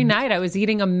 and every night I was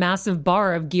eating a massive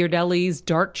bar of Ghirardelli's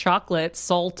dark chocolate,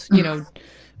 salt,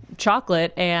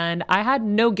 chocolate, and I had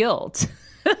no guilt.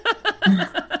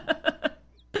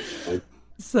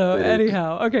 So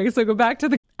anyhow, okay, so go back to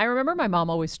the... I remember my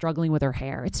mom always struggling with her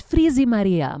hair. It's Frizi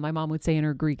Maria, my mom would say in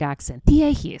her Greek accent.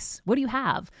 Tiehis, what do you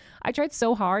have? I tried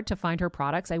so hard to find her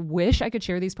products. I wish I could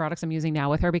share these products I'm using now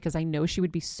with her because I know she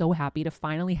would be so happy to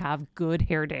finally have good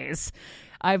hair days.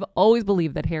 I've always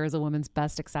believed that hair is a woman's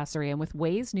best accessory, and with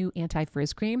Ouai's new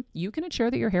anti-frizz cream, you can ensure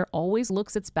that your hair always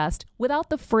looks its best without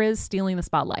the frizz stealing the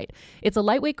spotlight. It's a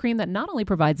lightweight cream that not only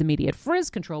provides immediate frizz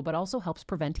control, but also helps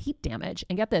prevent heat damage.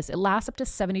 And get this, it lasts up to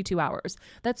 72 hours.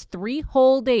 That's 3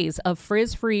 whole days of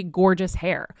frizz-free, gorgeous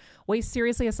hair. Ouai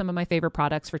seriously has some of my favorite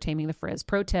products for taming the frizz.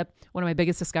 Pro tip, one of my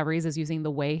biggest discoveries is using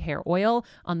the Ouai hair oil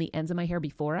on the ends of my hair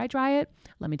before I dry it.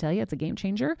 Let me tell you, it's a game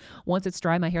changer. Once it's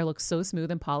dry, my hair looks so smooth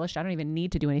and polished, I don't even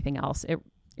need to do anything else. It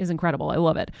is incredible. I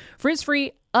love it.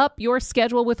 Frizz-free, up your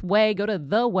schedule with Ouai. Go to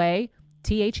the Ouai,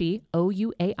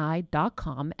 TheOuai.com,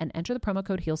 and enter the promo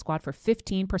code Heal Squad for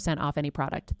 15% off any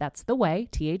product. That's the Ouai,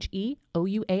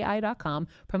 TheOuai.com,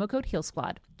 promo code Heal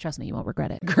Squad. Trust me, you won't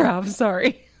regret it. Grab,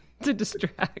 sorry to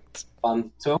distract.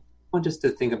 So I want just to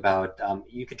think about,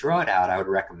 you could draw it out. I would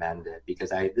recommend it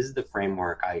because this is the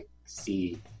framework I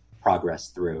see progress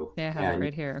through. Yeah, I have it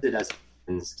right here. It as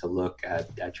to look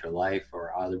at your life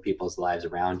or other people's lives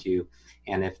around you.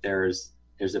 And if there's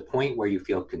a point where you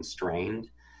feel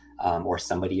constrained, or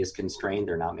somebody is constrained,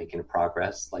 they're not making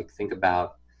progress, like think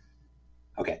about,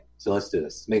 okay, so let's do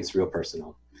this. Make this real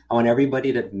personal. I want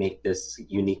everybody to make this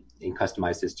unique and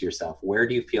customize this to yourself. Where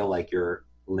do you feel like you're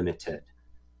limited?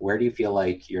 Where do you feel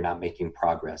like you're not making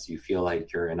progress? You feel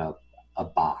like you're in a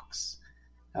box.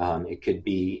 It could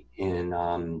be in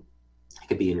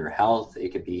your health.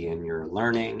 It could be in your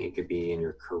learning. It could be in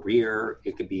your career.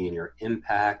 It could be in your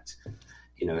impact.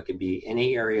 It could be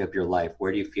any area of your life.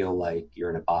 Where do you feel like you're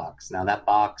in a box? Now that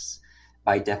box,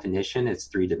 by definition, it's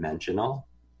 3-dimensional,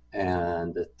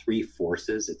 and the 3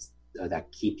 forces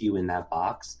that keep you in that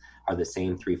box are the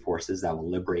same 3 forces that will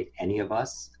liberate any of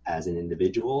us as an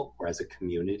individual or as a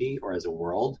community or as a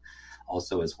world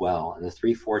also as well. And the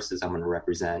 3 forces I'm going to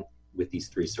represent with these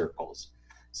 3 circles.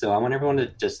 So I want everyone to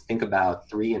just think about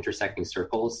 3 intersecting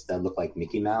circles that look like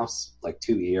Mickey Mouse, like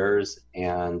 2 ears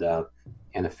and a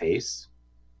face.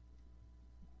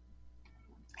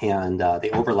 And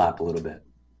they overlap a little bit.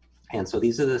 And so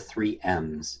these are the 3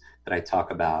 M's that I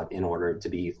talk about in order to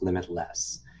be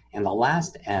limitless. And the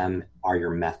last M are your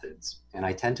methods. And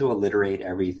I tend to alliterate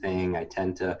everything. I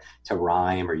tend to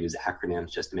rhyme or use acronyms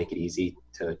just to make it easy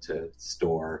to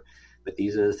store. But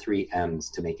these are the 3 M's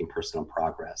to making personal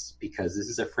progress, because this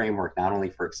is a framework not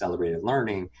only for accelerated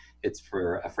learning, it's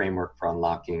for a framework for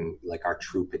unlocking like our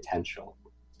true potential.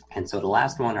 And so the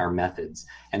last one are methods.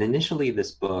 And initially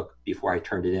this book, before I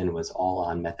turned it in, was all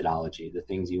on methodology, the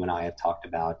things you and I have talked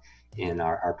about in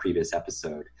our previous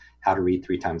episode: how to read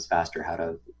 3 times faster, how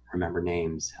to remember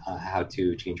names, how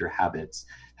to change your habits,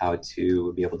 how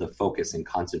to be able to focus and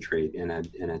concentrate in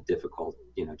a difficult,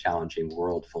 challenging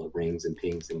world full of rings and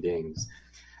pings and dings.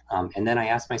 And then I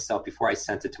asked myself, before I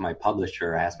sent it to my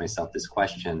publisher, I asked myself this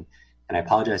question, and I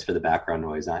apologize for the background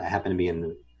noise. I happen to be in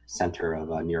the center of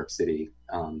New York City,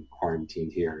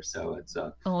 quarantined here. So it's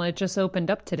well, it just opened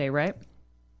up today, right?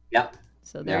 Yeah.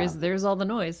 So there's all the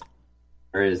noise.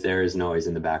 There is noise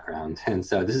in the background. And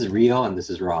so this is real and this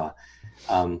is raw.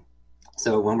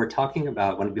 So when we're talking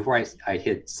about, before I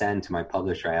hit send to my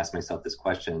publisher, I asked myself this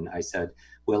question. I said,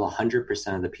 will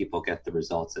 100% of the people get the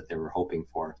results that they were hoping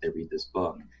for if they read this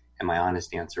book? And my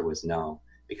honest answer was no,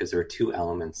 because there are 2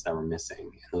 elements that were missing.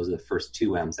 And those are the first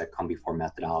 2 M's that come before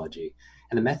methodology.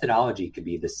 And the methodology could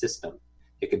be the system.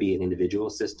 It could be an individual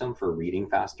system for reading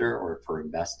faster, or for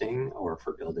investing, or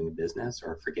for building a business,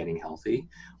 or for getting healthy,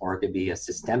 or it could be a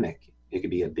systemic. It could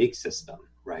be a big system,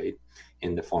 right,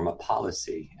 in the form of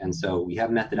policy. And so we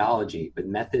have methodology, but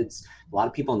methods, a lot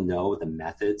of people know the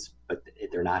methods, but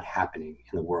they're not happening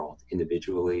in the world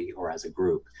individually or as a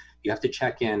group. You have to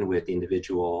check in with the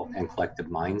individual and collective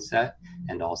mindset,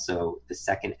 and also the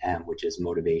second M, which is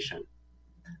motivation.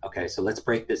 Okay, so let's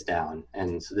break this down.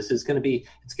 And so it's going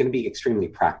to be extremely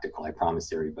practical, I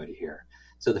promise everybody here.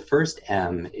 So the first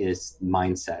M is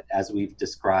mindset. As we've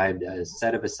described, a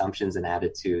set of assumptions and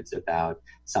attitudes about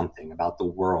something, about the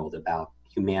world, about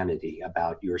humanity,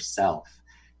 about yourself.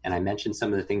 And I mentioned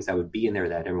some of the things that would be in there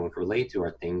that everyone can relate to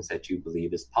are things that you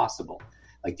believe is possible.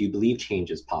 Like, do you believe change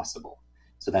is possible?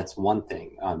 So that's one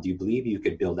thing. Do you believe you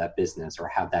could build that business or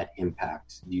have that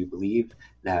impact? Do you believe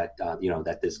that,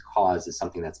 that this cause is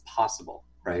something that's possible,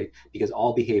 right? Because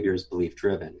all behavior is belief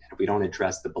driven. And if we don't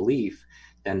address the belief,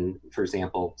 then, for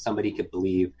example, somebody could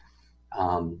believe,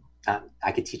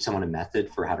 I could teach someone a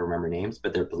method for how to remember names,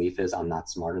 but their belief is I'm not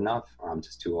smart enough or I'm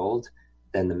just too old,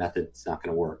 then the method's not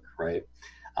going to work, right?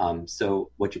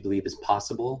 So what you believe is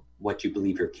possible, what you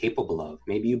believe you're capable of.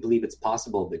 Maybe you believe it's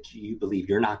possible, but you believe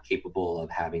you're not capable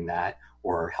of having that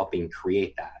or helping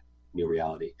create that new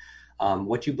reality.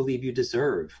 What you believe you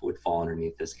deserve would fall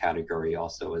underneath this category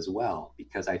also as well,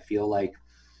 because I feel like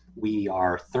we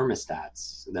are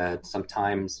thermostats that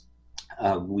sometimes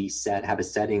we have a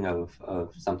setting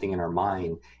of something in our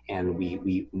mind, and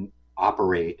we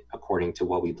operate according to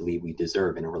what we believe we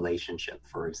deserve in a relationship,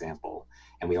 for example,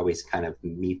 and we always kind of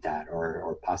meet that,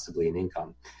 or possibly an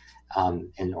income,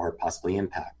 or possibly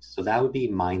impact. So that would be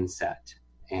mindset.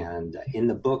 And in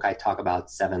the book, I talk about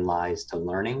 7 lies to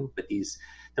learning, but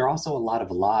there are also a lot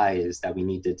of lies that we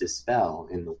need to dispel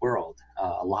in the world.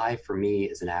 A lie for me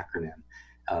is an acronym.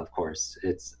 Of course,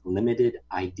 it's limited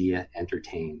idea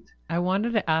entertained. I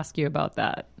wanted to ask you about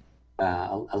that.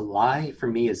 A lie for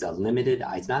me is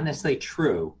it's not necessarily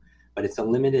true, but it's a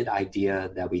limited idea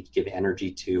that we give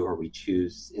energy to, or we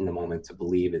choose in the moment to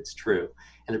believe it's true.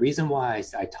 And the reason why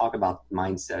I talk about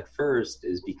mindset first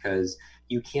is because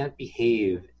you can't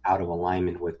behave out of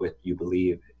alignment with what you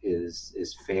believe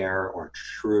is fair or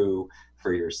true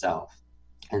for yourself.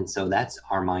 And so that's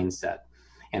our mindset.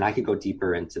 And I could go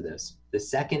deeper into this. The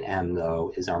second M,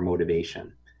 though, is our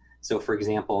motivation. So, for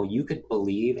example, you could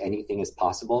believe anything is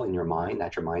possible in your mind,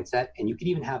 that's your mindset, and you could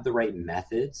even have the right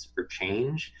methods for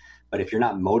change. But if you're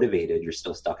not motivated, you're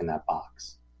still stuck in that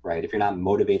box, right? If you're not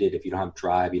motivated, if you don't have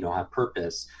drive, you don't have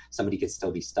purpose, somebody could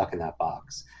still be stuck in that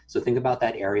box. So think about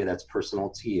that area that's personal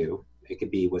to you. It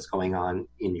could be what's going on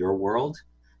in your world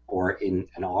or in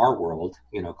our world,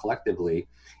 collectively,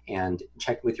 and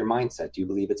check with your mindset. Do you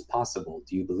believe it's possible?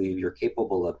 Do you believe you're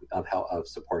capable of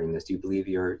supporting this? Do you believe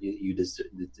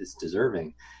it's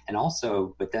deserving? And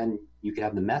also, but then you could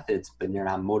have the methods, but you're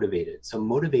not motivated. So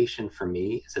motivation for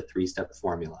me is a 3-step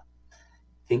formula.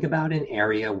 Think about an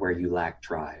area where you lack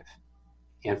drive.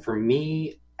 And for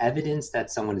me, evidence that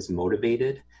someone is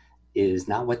motivated is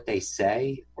not what they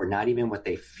say or not even what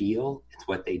they feel, it's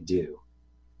what they do.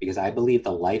 Because I believe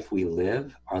the life we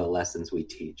live are the lessons we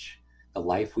teach. The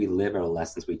life we live are the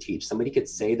lessons we teach. Somebody could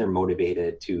say they're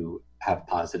motivated to have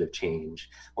positive change,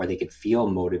 or they could feel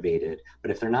motivated,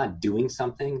 but if they're not doing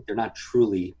something, they're not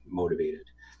truly motivated.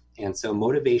 And so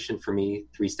motivation for me,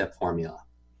 3-step formula: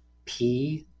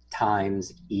 P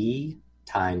times E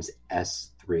times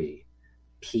S3.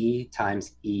 P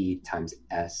times E times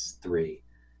S3.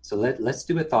 So let's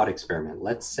do a thought experiment.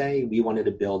 Let's say we wanted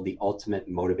to build the ultimate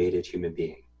motivated human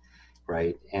being,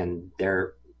 right? And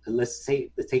let's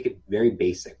take it very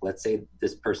basic. Let's say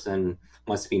this person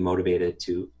wants to be motivated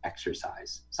to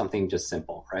exercise, something just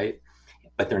simple, right?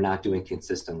 But they're not doing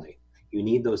consistently. You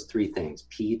need those 3 things,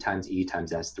 P times E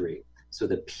times S3. So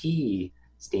the P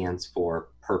stands for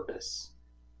purpose.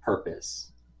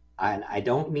 And I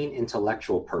don't mean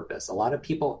intellectual purpose. A lot of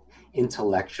people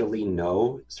intellectually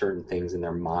know certain things in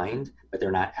their mind, but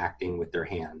they're not acting with their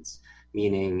hands,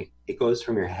 meaning it goes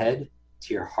from your head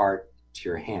to your heart to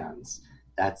your hands.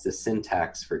 That's the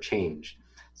syntax for change.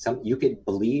 You could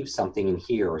believe something in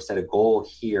here or set a goal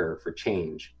here for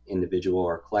change, individual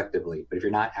or collectively, but if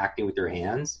you're not acting with your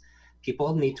hands,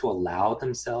 people need to allow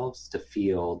themselves to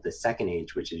feel the second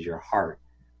age, which is your heart,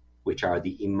 which are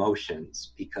the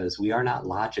emotions, because we are not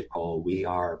logical, we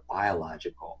are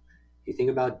biological. You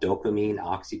think about dopamine,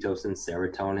 oxytocin,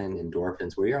 serotonin,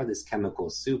 endorphins, we are this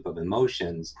chemical soup of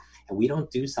emotions, and we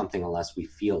don't do something unless we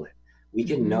feel it. We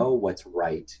can know what's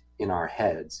right in our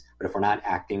heads, but if we're not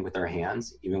acting with our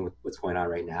hands, even with what's going on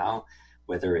right now,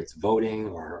 whether it's voting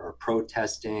or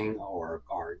protesting or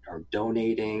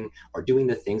donating or doing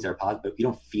the things that are positive, but if you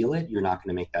don't feel it, you're not going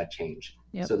to make that change.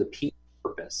 Yep. So the P,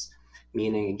 purpose,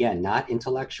 meaning, again, not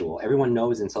intellectual. Everyone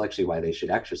knows intellectually why they should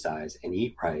exercise and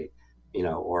eat right,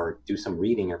 or do some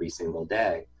reading every single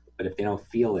day. But if they don't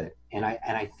feel it, and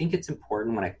I think it's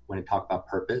important when I talk about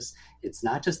purpose, it's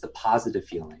not just the positive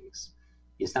feelings.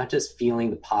 It's not just feeling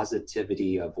the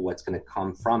positivity of what's going to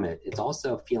come from it. It's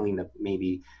also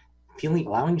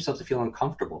allowing yourself to feel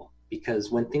uncomfortable,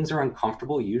 because when things are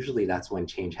uncomfortable, usually that's when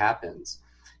change happens.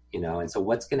 And so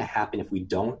what's going to happen if we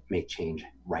don't make change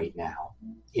right now,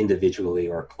 individually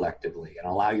or collectively,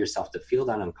 and allow yourself to feel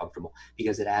that uncomfortable,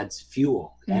 because it adds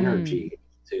fuel, energy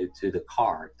to the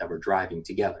car that we're driving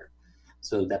together.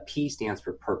 So that P stands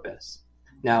for purpose.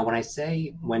 Now,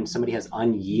 when somebody has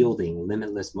unyielding,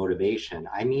 limitless motivation,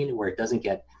 I mean where it doesn't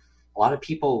a lot of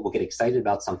people will get excited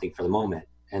about something for the moment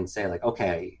and say, like,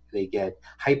 okay, they get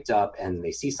hyped up and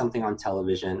they see something on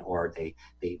television, or they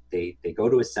go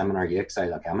to a seminar, get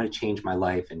excited, okay, I'm going to change my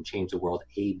life and change the world,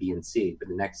 A, B, and C. But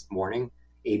the next morning,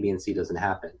 A, B, and C doesn't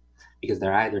happen, because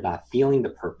they're either not feeling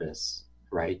the purpose,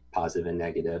 right, positive and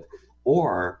negative,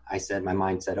 or my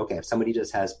mind said, okay, if somebody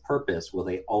just has purpose, will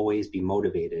they always be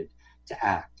motivated to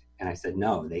act? And I said,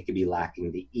 no, they could be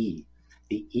lacking the E.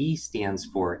 The E stands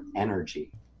for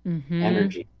energy.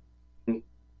 Energy.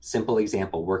 Simple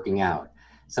example, working out.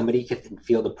 somebody could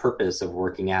feel the purpose of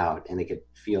working out, and they could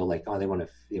feel like, oh, they want to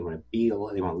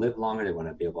live longer, they want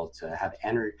to be able to have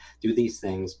energy, do these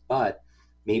things, but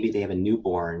maybe they have a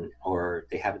newborn, or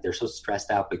they're so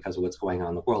stressed out because of what's going on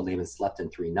in the world, they haven't slept in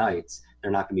 3 nights.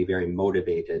 They're not going to be very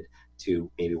motivated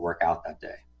to maybe work out that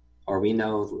day. Or we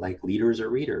know, like, leaders are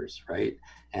readers, right?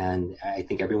 And I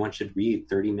think everyone should read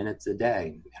 30 minutes a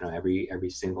day, every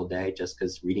single day, just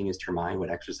because reading is to your mind what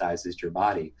exercise is to your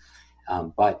body.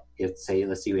 But let's say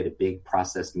we had a big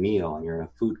processed meal and you're in a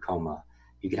food coma,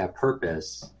 you could have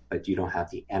purpose, but you don't have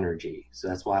the energy. So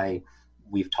that's why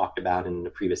we've talked about in the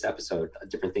previous episode,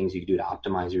 different things you can do to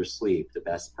optimize your sleep, the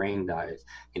best brain diet,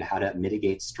 how to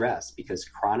mitigate stress, because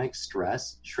chronic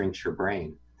stress shrinks your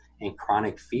brain, and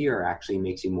chronic fear actually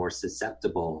makes you more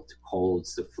susceptible to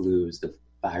colds, the flus, the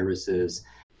viruses.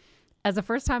 As a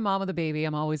first-time mom with a baby,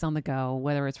 I'm always on the go,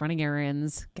 whether it's running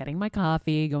errands, getting my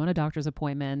coffee, going to doctor's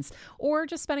appointments, or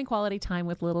just spending quality time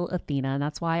with little Athena. And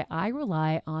that's why I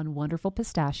rely on Wonderful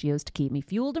Pistachios to keep me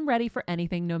fueled and ready for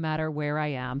anything, no matter where I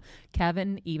am.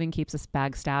 Kevin even keeps a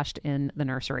bag stashed in the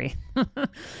nursery.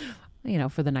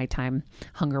 For the nighttime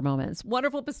hunger moments.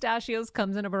 Wonderful Pistachios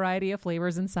comes in a variety of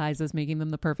flavors and sizes, making them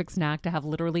the perfect snack to have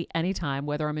literally any time,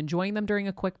 whether I'm enjoying them during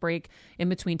a quick break in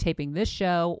between taping this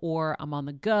show, or I'm on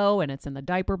the go and it's in the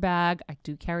diaper bag. I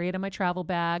do carry it in my travel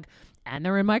bag, and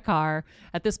they're in my car.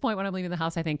 At this point, when I'm leaving the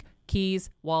house, I think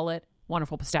keys, wallet,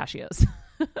 Wonderful Pistachios.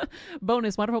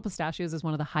 Bonus, Wonderful Pistachios is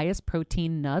one of the highest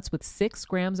protein nuts, with 6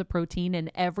 grams of protein in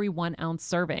every 1 ounce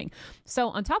serving. So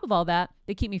on top of all that,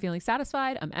 they keep me feeling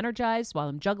satisfied. I'm energized while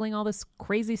I'm juggling all this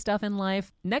crazy stuff in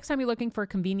life. Next time you're looking for a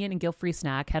convenient and guilt-free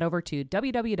snack, head over to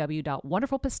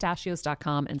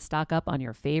www.wonderfulpistachios.com and stock up on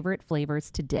your favorite flavors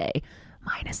today,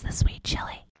 minus the sweet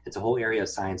chili. It's a whole area of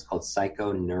science called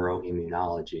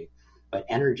psychoneuroimmunology, but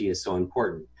energy is so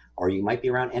important. Or you might be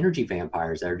around energy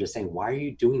vampires that are just saying, why are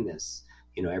you doing this?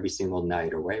 Every single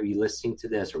night, or why are you listening to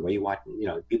this, or why are you watching?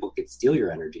 People could steal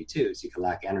your energy too, so you can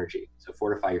lack energy. So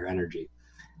fortify your energy.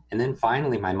 And then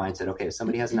finally, my mind said, okay, if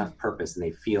somebody has enough purpose and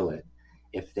they feel it,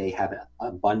 if they have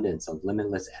abundance of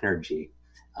limitless energy,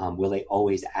 will they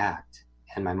always act?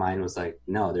 And my mind was like,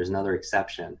 no, there's another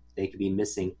exception. They could be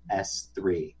missing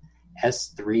S3.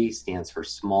 S3 stands for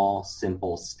small,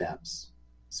 simple steps.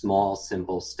 Small,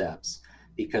 simple steps.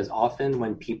 Because often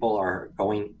when people are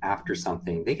going after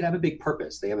something, they can have a big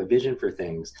purpose. They have a vision for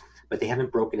things, but they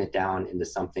haven't broken it down into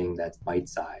something that's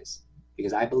bite-sized.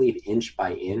 Because I believe inch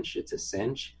by inch, it's a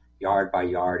cinch. Yard by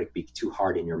yard, it could be too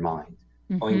hard in your mind.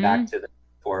 Mm-hmm. Going back to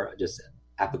for just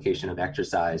application of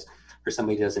exercise, for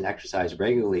somebody who doesn't exercise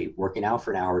regularly, working out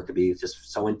for an hour could be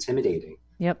just so intimidating.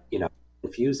 Yep.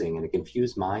 Confusing, and a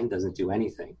confused mind doesn't do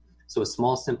anything. So a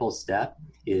small, simple step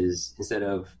is, instead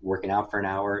of working out for an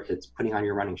hour, it's putting on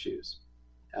your running shoes.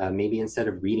 Maybe instead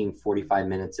of reading 45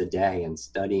 minutes a day and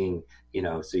studying,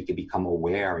 so you can become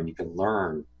aware and you can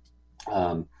learn.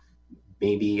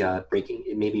 Maybe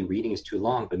reading is too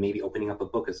long, but maybe opening up a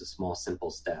book is a small, simple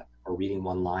step, or reading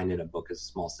 1 line in a book is a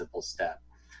small, simple step.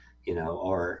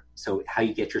 Or so how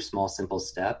you get your small, simple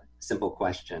step, simple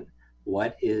question.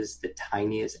 What is the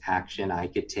tiniest action I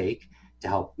could take to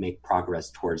help make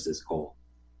progress towards this goal?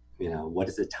 What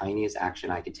is the tiniest action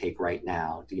I could take right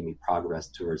now to give me progress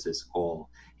towards this goal?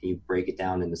 And you break it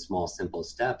down into small, simple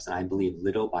steps. And I believe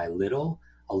little by little,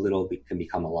 a little can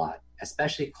become a lot,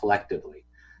 especially collectively.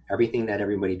 Everything that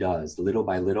everybody does, little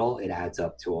by little, it adds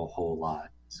up to a whole lot.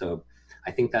 So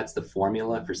I think that's the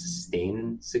formula for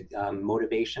sustained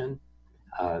motivation,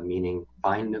 meaning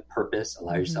find a purpose,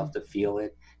 allow yourself to feel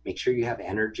it. Make sure you have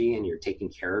energy and you're taking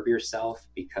care of yourself,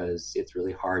 because it's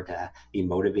really hard to be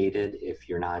motivated if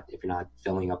you're not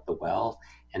filling up the well.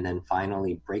 And then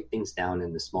finally, break things down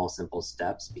into small, simple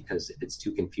steps, because if it's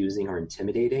too confusing or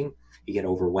intimidating, you get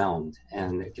overwhelmed,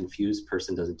 and a confused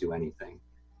person doesn't do anything.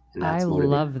 And that's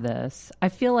love this. I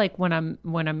feel like when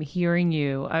I'm hearing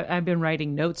you, I've been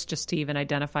writing notes just to even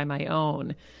identify my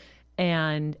own,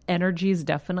 and energy is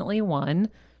definitely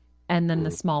one, and then the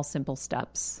small, simple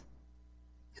steps.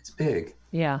 It's big.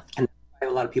 Yeah. And a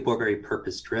lot of people are very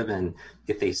purpose driven.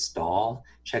 If they stall,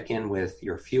 check in with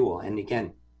your fuel. And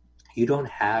again, you don't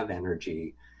have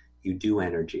energy, you do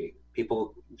energy.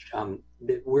 People,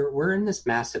 we're in this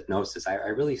mass hypnosis. I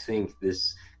really think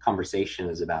this conversation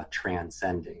is about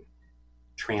transcending,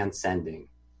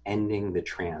 ending the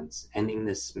trance, ending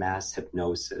this mass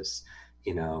hypnosis,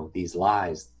 these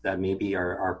lies that maybe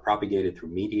are propagated through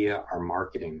media or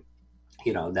marketing,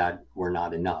 that we're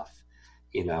not enough.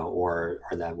 Or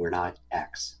that we're not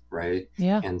X, right?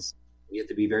 Yeah. And so we have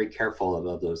to be very careful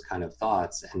of those kind of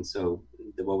thoughts. And so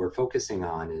what we're focusing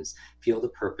on is feel the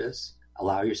purpose,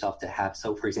 Allow yourself to have,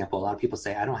 so for example, a lot of people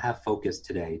say, I don't have focus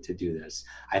today to do this.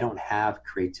 I don't have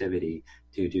creativity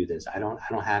to do this. I don't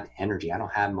have energy. I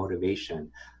don't have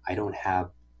motivation. I don't have,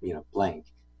 blank.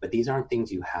 But these aren't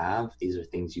things you have. These are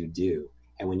things you do.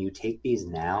 And when you take these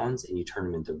nouns and you turn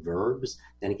them into verbs,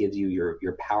 then it gives you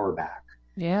your power back.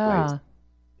 Yeah. Right?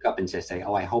 Up and just say,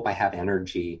 oh, I hope I have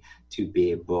energy to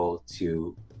be able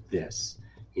to this.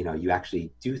 You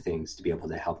actually do things to be able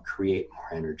to help create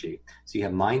more energy. So you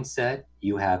have mindset,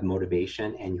 you have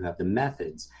motivation, and you have the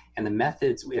methods. And the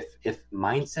methods, if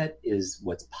mindset is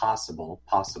what's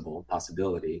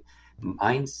possibility,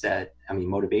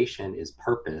 motivation is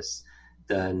purpose,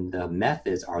 then the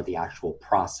methods are the actual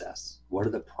process. What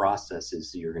are the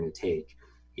processes you're going to take,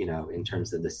 in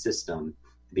terms of the system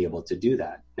to be able to do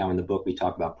that? Now, in the book, we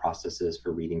talk about processes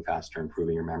for reading faster,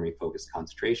 improving your memory, focus,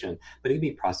 concentration, but it could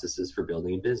be processes for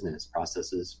building a business,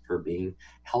 processes for being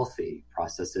healthy,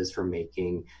 processes for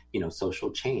making,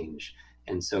 social change.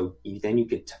 And so then you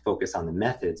get to focus on the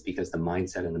methods because the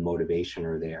mindset and the motivation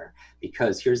are there.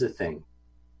 Because here's the thing,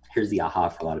 here's the aha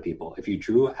for a lot of people. If you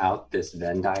drew out this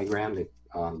Venn diagram,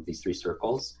 these 3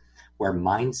 circles, where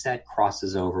mindset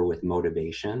crosses over with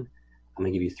motivation, I'm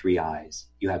going to give you 3 I's.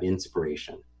 You have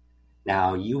inspiration.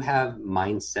 Now, you have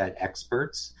mindset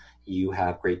experts. You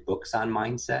have great books on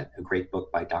mindset, a great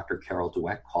book by Dr. Carol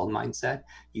Dweck called Mindset.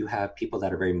 You have people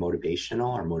that are very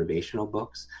motivational or motivational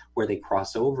books where they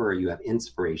cross over. You have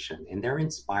inspiration, and they're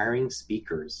inspiring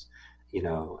speakers,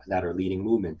 that are leading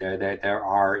movement. There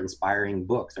are inspiring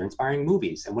books, there are inspiring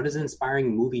movies. And what does an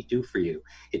inspiring movie do for you?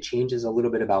 It changes a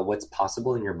little bit about what's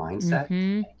possible in your mindset,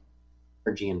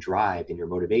 energy and drive and your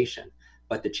motivation.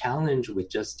 But the challenge with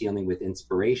just dealing with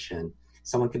inspiration,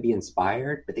 someone could be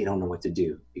inspired, but they don't know what to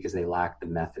do because they lack the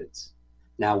methods.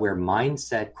 Now, where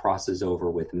mindset crosses over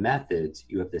with methods,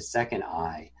 you have the second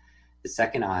I,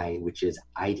 which is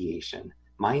ideation.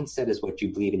 Mindset is what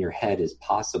you believe in your head is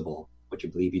possible, what you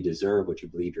believe you deserve, what you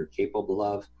believe you're capable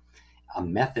of.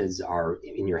 Methods are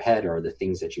in your head are the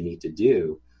things that you need to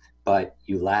do, but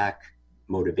you lack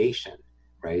motivation,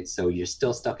 right? So you're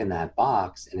still stuck in that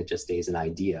box and it just stays an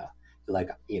idea.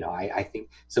 Like, I think,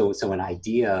 so an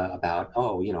idea about,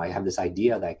 I have this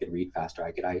idea that I could read faster.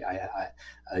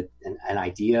 An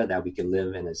idea that we could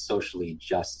live in a socially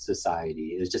just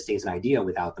society. It just stays an idea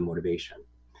without the motivation.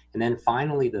 And then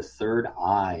finally, the third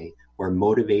I, where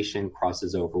motivation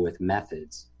crosses over with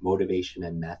methods, motivation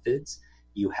and methods,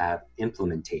 you have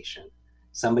implementation.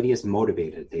 Somebody is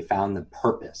motivated. They found the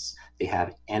purpose. They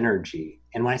have energy.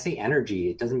 And when I say energy,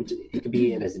 it could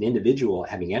be as an individual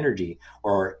having energy,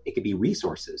 or it could be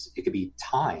resources. It could be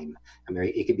time.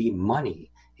 It could be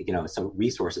money, some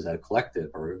resources at a collective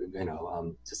or,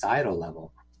 societal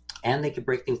level. And they could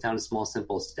break things down to small,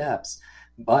 simple steps,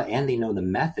 and they know the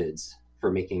methods for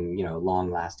making,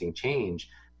 long lasting change,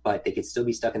 but they could still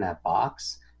be stuck in that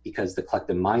box because the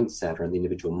collective mindset or the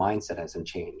individual mindset hasn't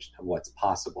changed of what's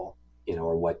possible,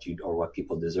 or what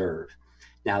people deserve.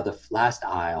 Now, the last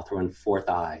I, I'll throw in fourth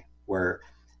I, where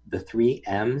the 3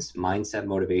 M's, mindset,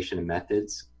 motivation, and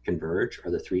methods converge,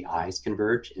 or the 3 I's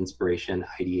converge, inspiration,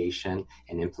 ideation,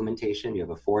 and implementation. You have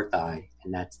a fourth I,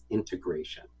 and that's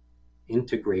integration.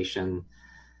 Integration,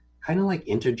 kind of like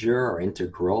integer or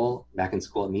integral back in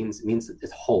school, it means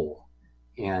it's whole.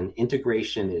 And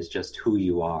integration is just who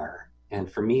you are.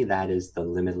 And for me, that is the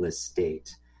limitless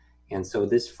state. And so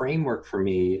this framework for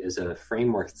me is a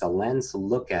framework, it's a lens to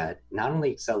look at not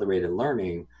only accelerated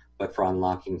learning, but for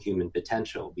unlocking human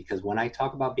potential. Because when I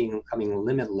talk about becoming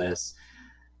limitless,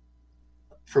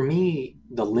 for me,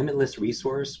 the limitless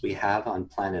resource we have on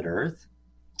planet Earth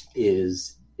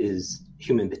is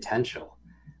human potential,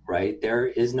 right?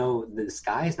 The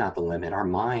sky is not the limit. Our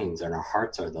minds and our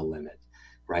hearts are the limit,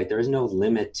 right? There is no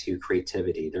limit to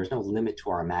creativity. There's no limit to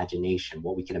our imagination,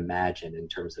 what we can imagine in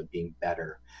terms of being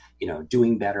better,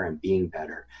 doing better and being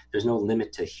better. There's no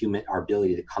limit to our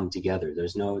ability to come together.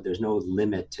 There's no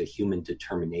limit to human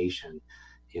determination,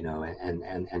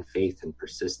 and faith and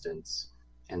persistence.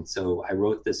 And so I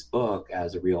wrote this book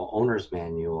as a real owner's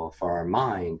manual for our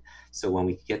mind. So when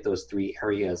we get those 3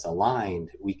 areas aligned,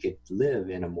 we could live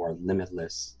in a more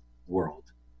limitless world.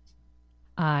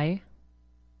 I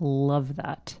love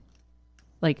that.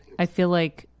 I feel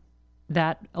like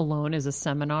that alone is a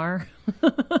seminar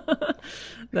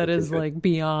that is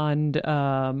beyond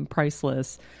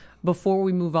priceless. Before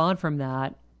we move on from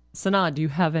that, Sanaa, do you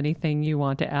have anything you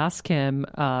want to ask him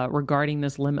regarding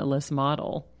this limitless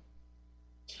model?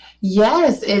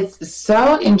 Yes, it's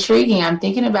so intriguing. I'm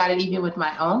thinking about it even with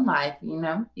my own life,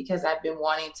 because I've been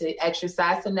wanting to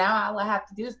exercise. So now all I have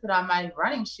to do is put on my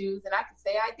running shoes and I can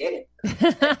say I did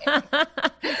it.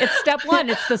 It's step one.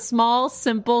 It's the small,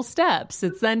 simple steps.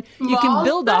 It's then you can Small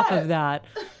build off steps. of that.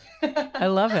 I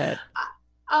love it.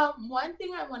 One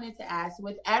thing I wanted to ask,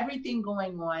 with everything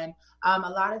going on, a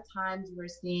lot of times we're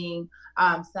seeing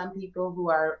some people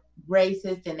who are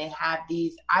racist and they have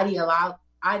these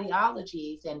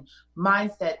ideologies and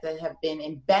mindsets that have been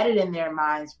embedded in their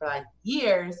minds for like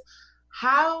years.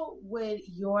 How would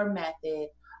your method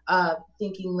of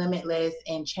thinking limitless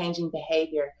and changing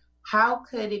behavior, how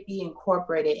could it be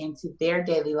incorporated into their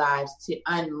daily lives to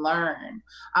unlearn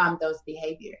those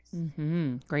behaviors?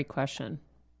 Mm-hmm. Great question.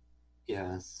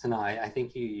 Yes, no, I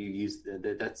think you use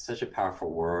that's such a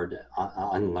powerful word,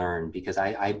 unlearn, because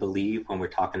I believe when we're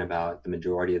talking about the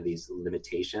majority of these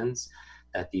limitations,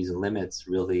 that these limits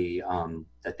really,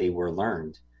 that they were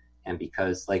learned. And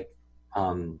because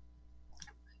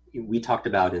we talked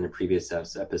about in a previous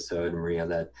episode, Maria,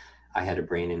 that I had a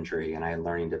brain injury and I had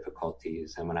learning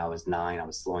difficulties. And when I was 9, I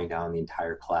was slowing down the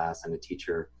entire class, and the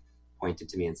teacher pointed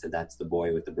to me and said, "That's the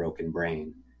boy with the broken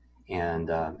brain." And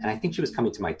I think she was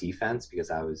coming to my defense because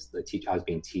I was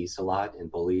being teased a lot and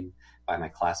bullied by my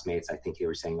classmates. I think they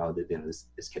were saying, "Oh,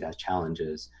 this kid has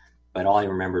challenges," but all I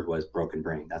remembered was broken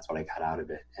brain. That's what I got out of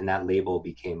it, and that label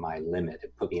became my limit.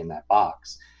 It put me in that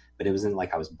box, but it wasn't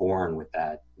like I was born with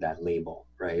that label,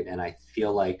 right? And I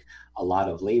feel like a lot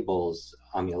of labels,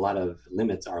 a lot of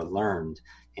limits are learned.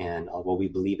 And what we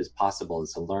believe is possible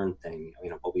is a learned thing.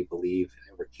 What we believe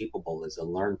we're capable is a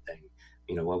learned thing.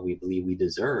 What we believe we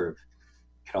deserve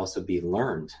could also be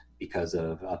learned because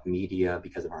of media,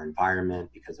 because of our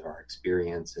environment, because of our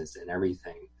experiences and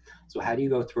everything. So how do you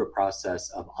go through a process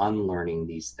of unlearning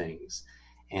these things?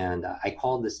 And I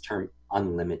call this term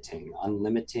unlimiting.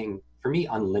 Unlimiting, for me,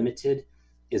 unlimited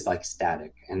is like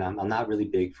static. And I'm not really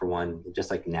big for one,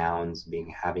 just like nouns being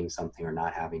having something or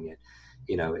not having it.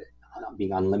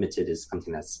 Being unlimited is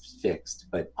something that's fixed,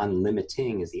 but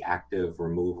unlimiting is the active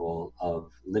removal of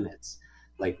limits.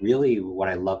 Like really what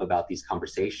I love about these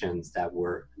conversations that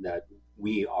we're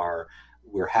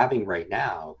having right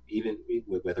now, even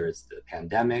whether it's the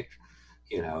pandemic,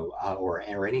 or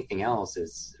anything else,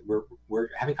 is we're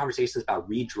having conversations about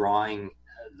redrawing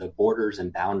the borders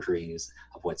and boundaries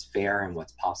of what's fair and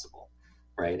what's possible,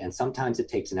 right? And sometimes it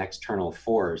takes an external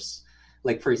force,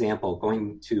 like for example,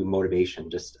 going to motivation,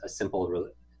 just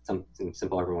something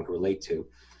simple everyone can relate to.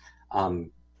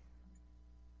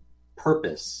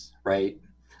 Purpose, right?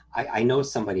 I know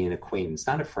somebody, an acquaintance,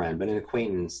 not a friend, but an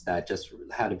acquaintance that just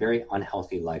had a very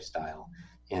unhealthy lifestyle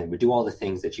and would do all the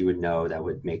things that you would know that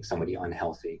would make somebody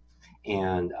unhealthy.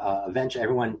 And eventually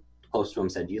everyone close to him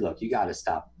said, you got to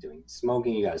stop doing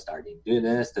smoking. You got to start doing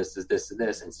this,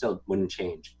 and still wouldn't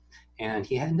change. And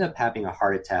he ended up having a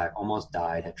heart attack, almost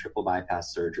died, had triple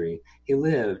bypass surgery. He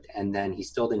lived, and then he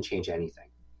still didn't change anything.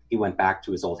 He went back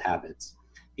to his old habits.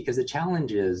 Because the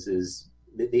challenge is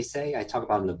they say, I talk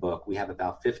about in the book, we have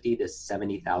about 50 to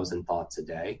 70,000 thoughts a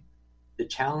day. The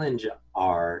challenge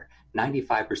are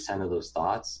 95% of those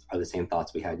thoughts are the same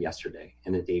thoughts we had yesterday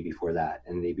and the day before that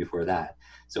and the day before that.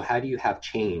 So how do you have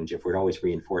change if we're always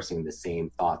reinforcing the same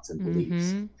thoughts and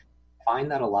beliefs? Mm-hmm. I find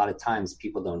that a lot of times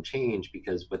people don't change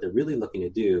because what they're really looking to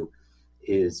do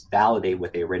is validate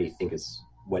what they already think is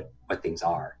what things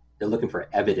are. They're looking for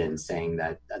evidence saying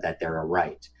that they're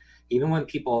right. Even when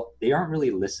people, they aren't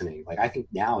really listening. Like I think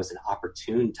now is an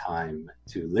opportune time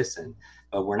to listen,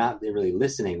 but we're not really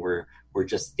listening. We're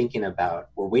just thinking about,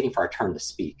 we're waiting for our turn to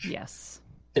speak. Yes.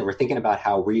 That we're thinking about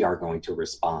how we are going to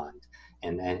respond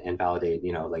and validate,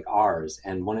 like ours.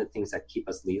 And one of the things that keep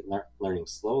us learning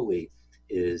slowly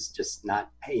is just not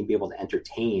being able to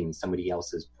entertain somebody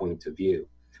else's point of view.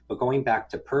 But going back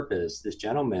to purpose, this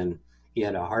gentleman, he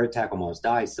had a heart attack, almost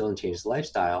died, still didn't change his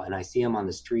lifestyle. And I see him on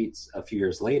the streets a few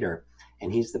years later,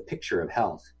 and he's the picture of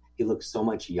health. He looks so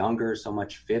much younger, so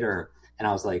much fitter. And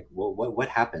I was like, well, what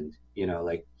happened? He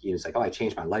was like, oh, I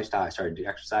changed my lifestyle. I started to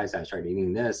exercise. I started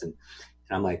eating this. And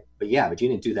I'm like, but you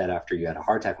didn't do that after you had a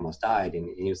heart attack, almost died.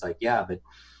 And he was like, yeah, but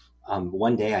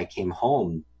one day I came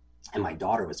home and my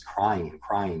daughter was crying and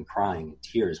crying and crying, and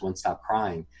tears wouldn't stop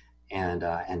crying. And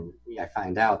I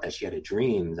find out that she had a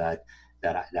dream that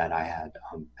I had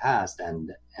passed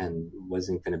and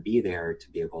wasn't going to be there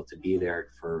to be able to be there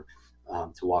for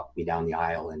to walk me down the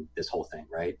aisle and this whole thing,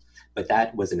 right? But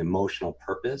that was an emotional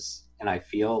purpose, and I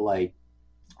feel like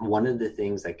one of the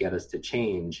things that get us to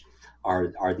change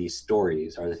are these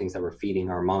stories, are the things that we're feeding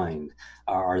our mind,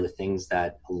 are the things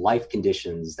that life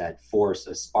conditions that force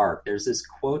a spark. There's this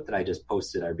quote that I just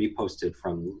posted, I reposted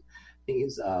from think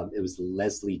it was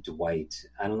Leslie Dwight.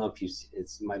 I don't know if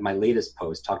it's my latest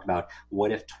post talked about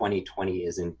what if 2020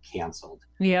 isn't canceled.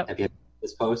 Yep. Have you had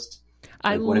this post?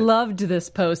 I loved this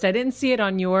post. I didn't see it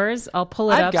on yours. I'll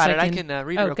pull it up. I've got it. I can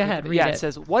read it real quick. Go ahead, read it. It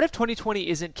says, what if 2020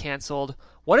 isn't canceled?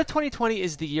 What if 2020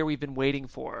 is the year we've been waiting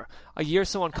for? A year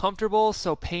so uncomfortable,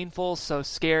 so painful, so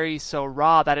scary, so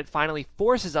raw that it finally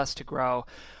forces us to grow.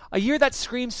 A year that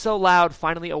screams so loud,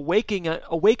 finally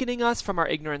awakening us from our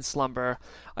ignorant slumber.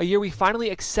 A year we finally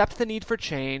accept the need for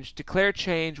change, declare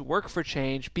change, work for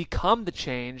change, become the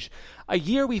change. A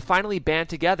year we finally band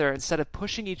together instead of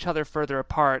pushing each other further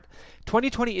apart.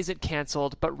 2020 isn't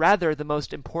canceled, but rather the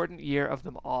most important year of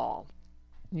them all.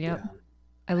 Yep.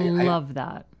 Yeah. I love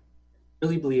that. I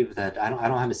really believe that I don't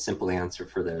have a simple answer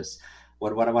for this.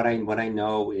 What I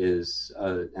know is,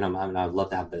 and I'd love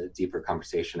to have the deeper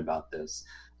conversation about this,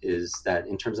 is that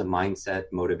in terms of mindset,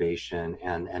 motivation,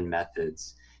 and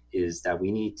methods, is that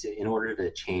we need to, in order to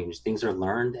change, things are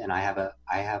learned, and I have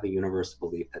a universal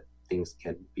belief that things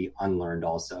can be unlearned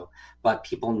also, but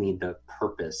people need the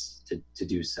purpose to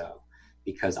do so,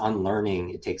 because unlearning,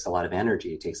 it takes a lot of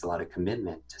energy, it takes a lot of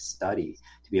commitment to study,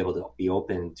 to be able to be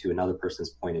open to another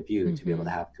person's point of view, to be able to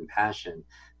have compassion.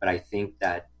 But I think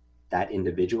that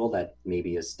individual that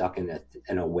maybe is stuck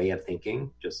in a way of thinking,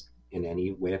 just in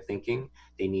any way of thinking,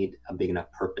 they need a big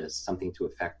enough purpose, something to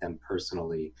affect them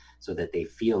personally, so that they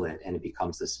feel it and it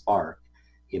becomes the spark,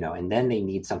 and then they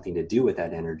need something to do with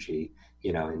that energy,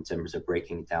 in terms of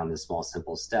breaking down the small,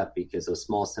 simple step, because those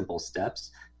small, simple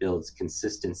steps builds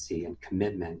consistency and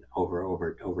commitment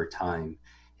over time.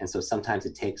 And so sometimes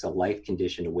it takes a life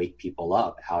condition to wake people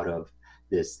up out of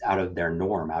their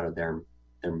norm, out of their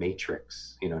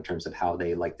matrix, in terms of how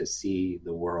they like to see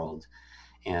the world.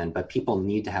 But people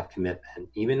need to have commitment.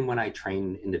 Even when I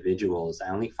train individuals, I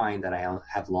only find that I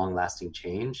have long-lasting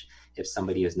change if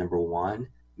somebody is, number one,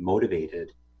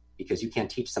 motivated, because you can't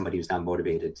teach somebody who's not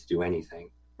motivated to do anything,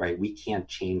 right? We can't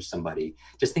change somebody.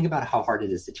 Just think about how hard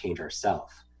it is to change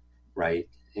ourselves, right?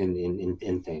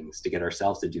 In things, to get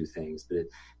ourselves to do things.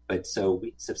 So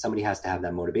if somebody has to have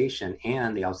that motivation,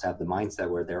 and they also have the mindset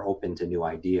where they're open to new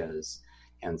ideas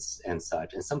and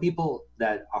such. And some people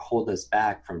that hold us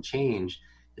back from change,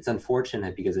 it's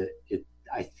unfortunate, because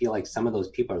I feel like some of those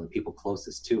people are the people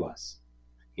closest to us,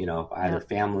 either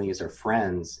families or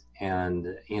friends. And,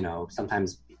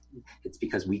 sometimes it's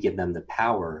because we give them the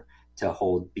power to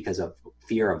hold, because of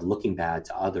fear of looking bad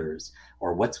to others,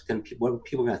 or what are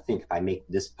people going to think if I make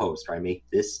this post, or I make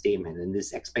this statement, and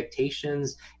this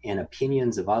expectations and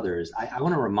opinions of others. I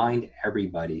want to remind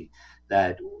everybody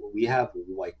that we have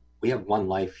one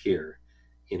life here.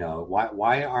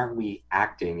 Why aren't we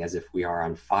acting as if we are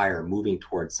on fire, moving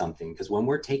towards something? Because when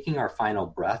we're taking our final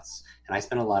breaths, and I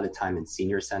spent a lot of time in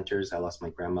senior centers. I lost my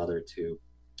grandmother to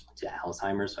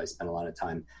Alzheimer's, so I spent a lot of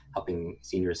time helping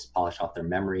seniors polish off their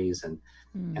memories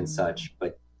and such.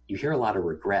 But you hear a lot of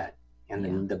regret. And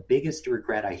then the biggest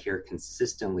regret I hear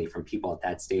consistently from people at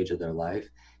that stage of their life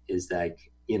is that,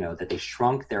 that they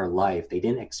shrunk their life. They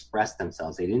didn't express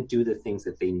themselves. They didn't do the things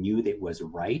that they knew that was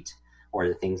right, or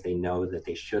the things they know that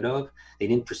they should have. They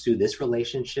didn't pursue this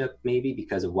relationship maybe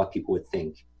because of what people would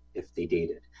think if they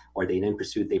dated, or they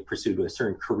pursued a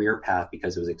certain career path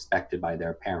because it was expected by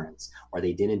their parents, or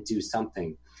they didn't do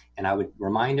something. And I would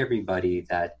remind everybody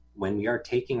that when we are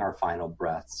taking our final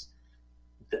breaths,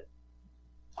 the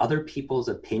other people's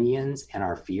opinions and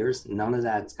our fears, none of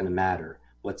that's going to matter.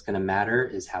 What's going to matter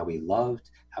is how we loved,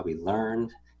 how we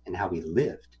learned, and how we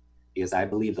lived. Because I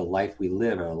believe the life we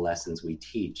live are the lessons we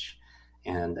teach.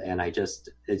 And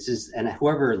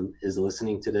whoever is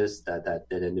listening to this, that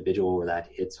individual where that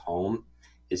hits home,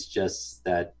 it's just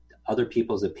that other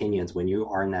people's opinions, when you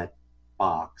are in that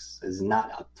box, is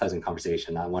not a pleasant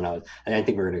conversation. I didn't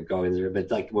think we were going to go in there, but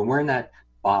like when we're in that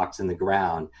box in the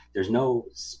ground, there's no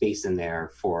space in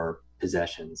there for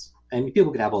possessions. And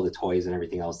people could have all the toys and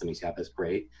everything else that makes you happy. That's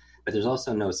great, but there's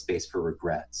also no space for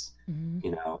regrets.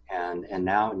 And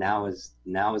now is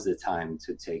the time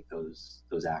to take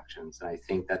those actions. And I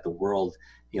think that the world,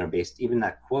 based even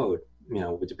that quote,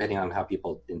 depending on how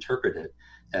people interpret it,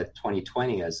 that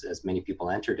 2020, as many people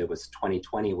entered it, was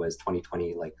 2020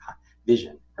 like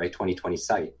vision, right? 2020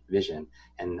 sight, vision.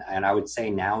 And I would say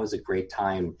now is a great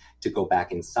time to go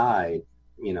back inside,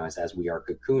 as we are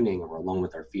cocooning, or alone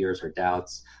with our fears, our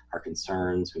doubts, our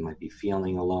concerns, we might be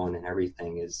feeling alone and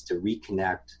everything, is to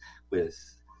reconnect with.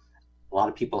 A lot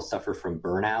of people suffer from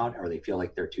burnout, or they feel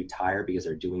like they're too tired because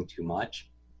they're doing too much.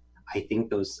 I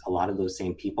think a lot of those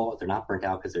same people, they're not burnt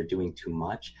out because they're doing too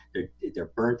much.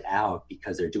 They're burnt out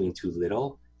because they're doing too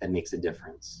little that makes a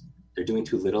difference. They're doing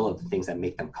too little of the things that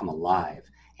make them come alive.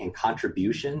 and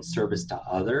contribution, service to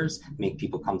others, make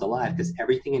people come to life, because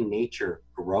everything in nature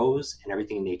grows and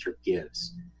everything in nature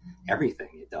gives. Everything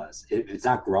it does. If it's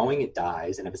not growing, it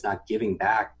dies. And if it's not giving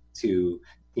back to,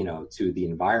 to the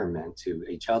environment, to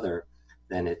each other,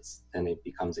 then it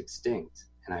becomes extinct.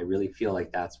 And I really feel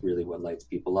like that's really what lights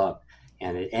people up.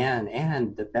 And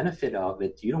the benefit of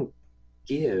it, you don't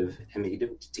give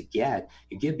to get,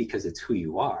 you give because it's who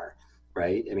you are,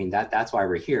 right? I mean, that's why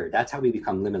we're here. That's how we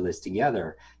become limitless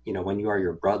together. When you are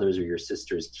your brother's or your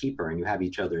sister's keeper and you have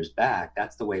each other's back,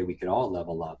 that's the way we could all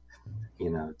level up,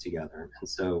 together. And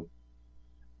so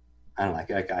I don't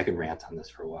know, I could rant on this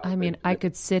for a while. I mean, I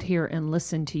could sit here and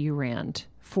listen to you rant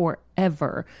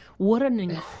forever. What an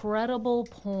incredible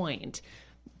point.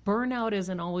 Burnout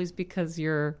isn't always because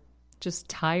you're just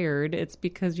tired. It's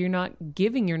because you're not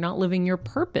giving, you're not living your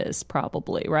purpose,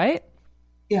 probably, right?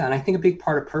 Yeah, and I think a big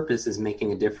part of purpose is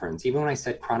making a difference. Even when I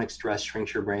said chronic stress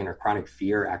shrinks your brain, or chronic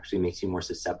fear actually makes you more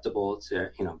susceptible to,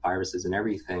 viruses and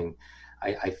everything,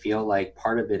 I feel like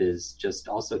part of it is just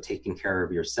also taking care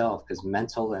of yourself, because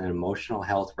mental and emotional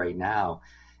health right now,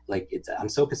 I'm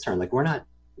so concerned. Like,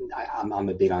 I'm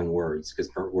a big on words, because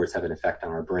words have an effect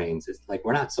on our brains. It's like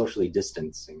we're not socially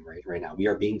distancing right now. We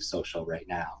are being social right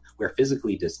now. We're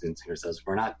physically distancing ourselves.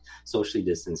 We're not socially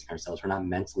distancing ourselves. We're not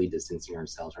mentally distancing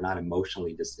ourselves. We're not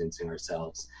emotionally distancing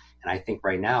ourselves. And I think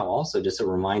right now, also just a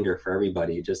reminder for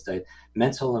everybody, just that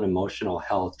mental and emotional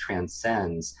health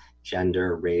transcends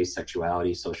gender, race,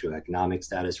 sexuality, socioeconomic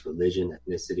status, religion,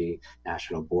 ethnicity,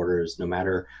 national borders. No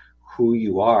matter who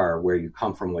you are, where you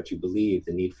come from, what you believe,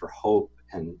 the need for hope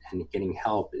and getting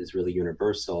help is really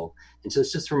universal. And so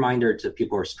it's just a reminder to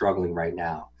people who are struggling right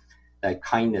now, that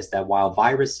kindness, that while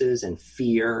viruses and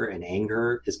fear and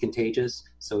anger is contagious,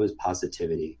 so is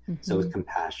positivity, so is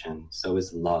compassion, so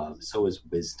is love, so is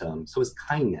wisdom, so is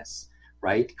kindness,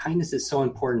 right? Kindness is so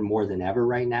important more than ever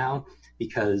right now,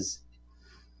 because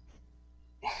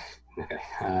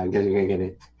I'm gonna get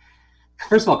it.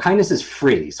 First of all, kindness is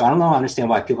free, so I don't understand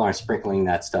why people aren't sprinkling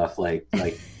that stuff like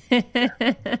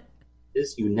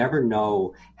this. You never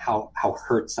know how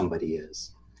hurt somebody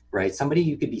is, right? Somebody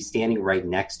you could be standing right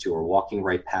next to or walking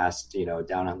right past,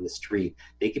 down on the street.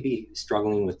 They could be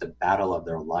struggling with the battle of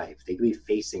their life. They could be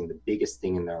facing the biggest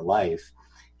thing in their life,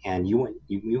 and you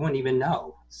wouldn't even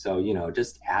know. So,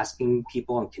 just asking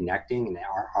people and connecting, and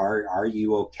are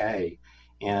you okay?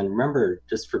 And remember,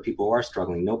 just for people who are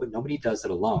struggling, nobody does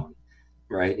it alone,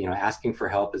 right? Asking for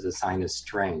help is a sign of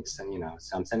strength. And,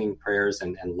 so I'm sending prayers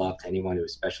and love to anyone who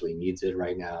especially needs it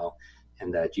right now,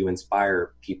 and that you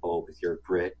inspire people with your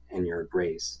grit and your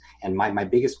grace. And my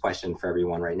biggest question for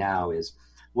everyone right now is,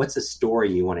 what's a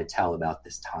story you want to tell about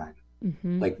this time?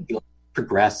 Like, you'll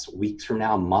progress weeks from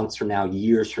now, months from now,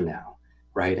 years from now,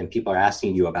 right? And people are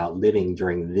asking you about living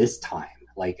during this time.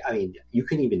 Like, I mean, you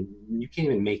can't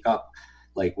even make up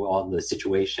all the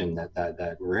situation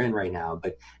that we're in right now,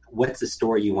 but what's the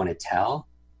story you want to tell,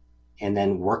 and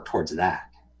then work towards that.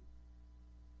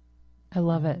 I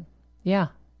love it. Yeah.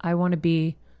 I want to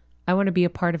be a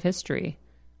part of history.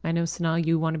 I know, Sanal,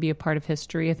 you want to be a part of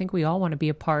history. I think we all want to be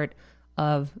a part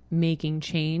of making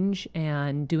change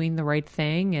and doing the right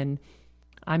thing. And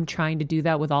I'm trying to do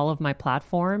that with all of my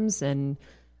platforms. And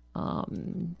I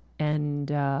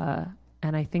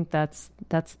think that's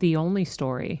the only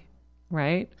story.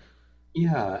 Right?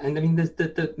 Yeah. And I mean,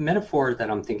 the metaphor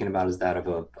that I'm thinking about is that of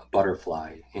a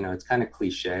butterfly. It's kind of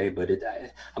cliche, but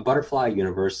a butterfly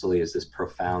universally is this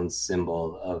profound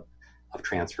symbol of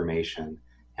transformation.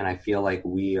 And I feel like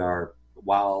we are,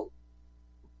 while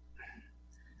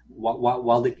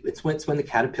it's when the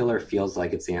caterpillar feels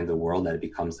like it's the end of the world, that it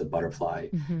becomes the butterfly.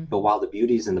 But while the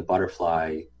beauty is in the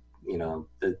butterfly,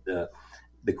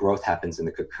 the growth happens in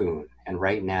the cocoon. And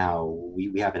right now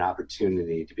we have an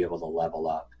opportunity to be able to level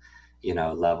up,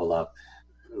 not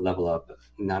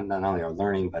only our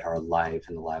learning, but our life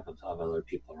and the life of other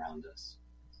people around us.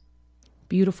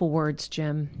 Beautiful words,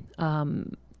 Jim.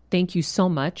 Thank you so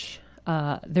much.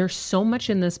 There's so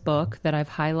much in this book that I've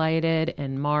highlighted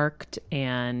and marked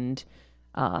and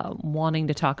wanting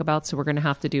to talk about. So we're going to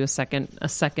have to do a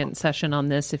second session on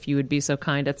this, if you would be so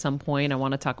kind at some point. I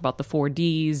want to talk about the 4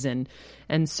 Ds and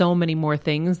so many more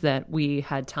things that we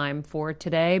had time for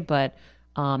today. But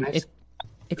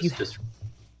if you just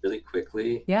really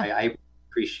quickly, yeah, I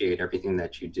appreciate everything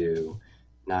that you do,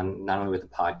 not only with the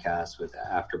podcast, with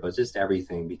After, but just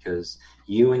everything, because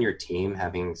you and your team,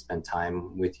 having spent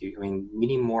time with you, I mean,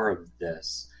 needing more of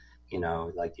this,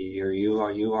 like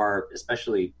you are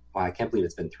especially. Well, I can't believe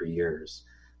it's been 3 years,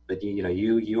 but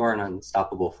you are an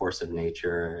unstoppable force of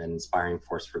nature, an inspiring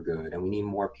force for good, and we need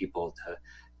more people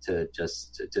to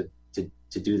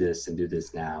to do this and do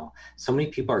this now. So many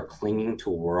people are clinging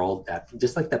to a world that,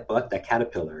 just like that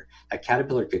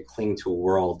caterpillar could cling to a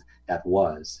world that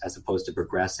was, as opposed to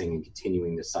progressing and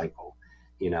continuing the cycle.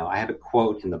 I have a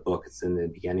quote in the book, it's in the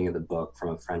beginning of the book, from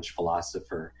a French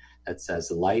philosopher that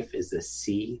says, life is the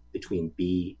C between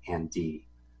B and D.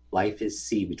 Life is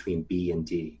C between B and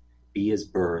D. B is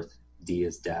birth, D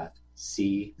is death,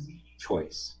 C,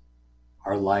 choice.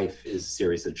 Our life is a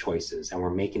series of choices, and we're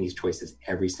making these choices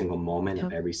every single moment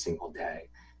of every single day.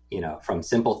 From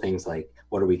simple things like,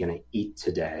 what are we going to eat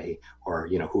today? Or,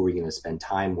 who are we going to spend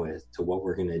time with, to what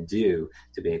we're going to do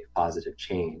to make a positive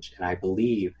change. And I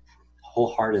believe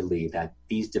wholeheartedly that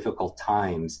these difficult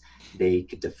times, they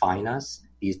could define us.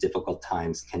 These difficult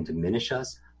times can diminish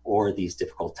us, or these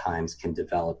difficult times can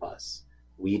develop us.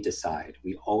 We decide.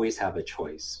 We always have a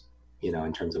choice,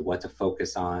 in terms of what to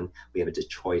focus on. We have a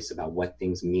choice about what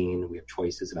things mean. We have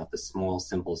choices about the small,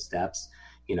 simple steps,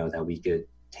 that we could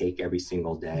take every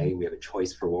single day. We have a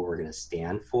choice for what we're going to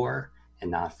stand for and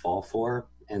not fall for.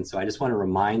 And so I just want to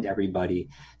remind everybody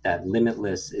that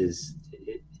Limitless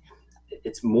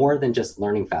it's more than just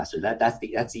learning faster. That's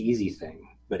the easy thing.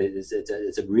 But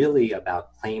it's really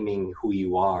about claiming who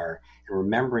you are and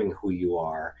remembering who you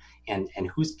are and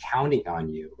who's counting on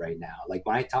you right now. Like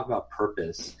when I talk about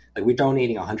purpose, like we're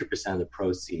donating 100% of the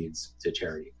proceeds to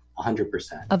charity,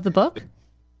 100%. Of the book?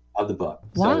 Of the book.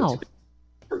 Wow. So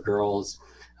for girls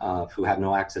who have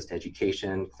no access to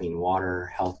education, clean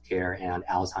water, healthcare, and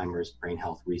Alzheimer's brain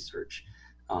health research.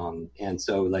 And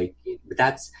so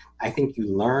I think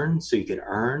you learn so you could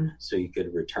earn, so you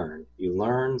could return. You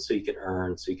learn so you could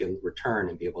earn, so you can return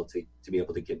and be able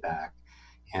to give back.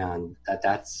 And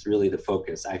that's really the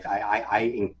focus. I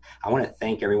want to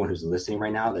thank everyone who's listening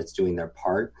right now that's doing their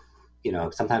part.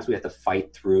 Sometimes we have to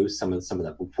fight through some of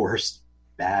the worst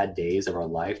bad days of our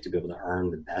life to be able to earn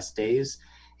the best days.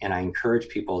 And I encourage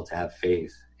people to have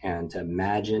faith and to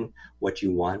imagine what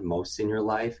you want most in your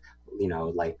life,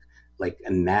 like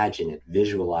imagine it,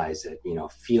 visualize it,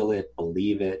 feel it,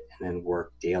 believe it, and then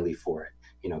work daily for it.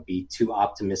 Be too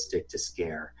optimistic to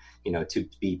scare, to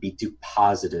be too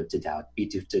positive to doubt, be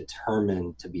too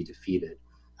determined to be defeated.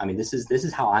 I mean, this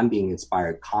is how I'm being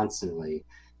inspired constantly,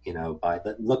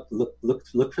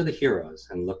 look for the heroes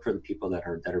and look for the people that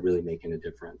are really making a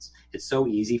difference. It's so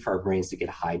easy for our brains to get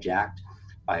hijacked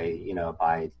by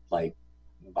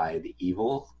the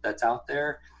evil that's out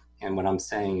there. And what I'm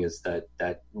saying is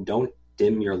that don't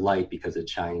dim your light because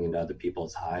it's shining into other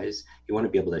people's eyes. You want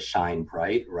to be able to shine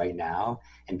bright right now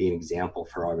and be an example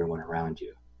for everyone around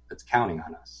you that's counting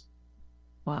on us.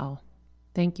 Wow.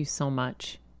 Thank you so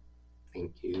much.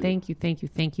 Thank you. Thank you, thank you,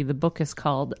 thank you. The book is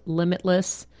called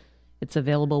Limitless. It's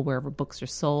available wherever books are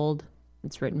sold.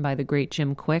 It's written by the great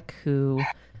Jim Kwik, who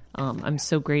I'm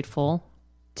so grateful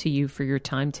to you for your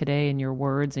time today and your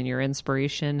words and your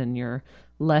inspiration and your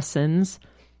lessons.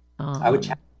 I would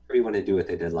challenge everyone to do what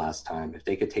they did last time. If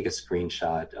they could take a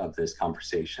screenshot of this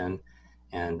conversation.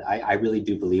 And I really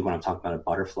do believe when I'm talking about a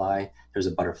butterfly, there's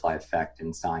a butterfly effect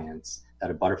in science, that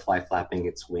a butterfly flapping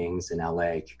its wings in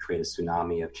LA could create a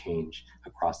tsunami of change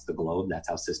across the globe. That's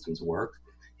how systems work.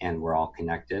 And we're all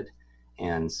connected.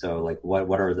 And so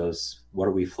what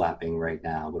are we flapping right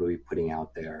now? What are we putting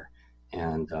out there?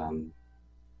 And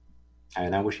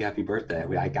I wish you happy birthday.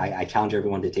 I challenge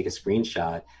everyone to take a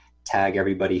screenshot, tag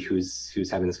everybody who's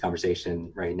having this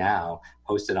conversation right now,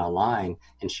 post it online,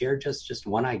 and share just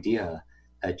one idea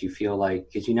that you feel like,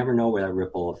 because you never know where that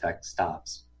ripple effect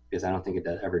stops, because I don't think it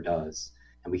ever does.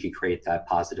 And we could create that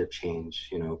positive change,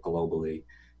 globally,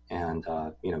 and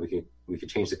we could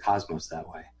change the cosmos that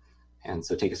way. And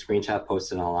so take a screenshot,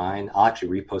 post it online. I'll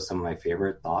actually repost some of my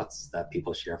favorite thoughts that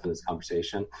people share from this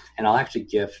conversation, and I'll actually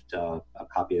gift a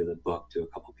copy of the book to a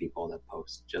couple people that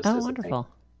post. Just as wonderful.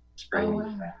 Spreading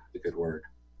the good word.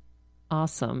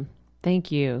 Awesome.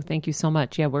 Thank you. Thank you so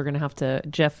much. Yeah, we're going to have to,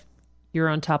 Jeff, you're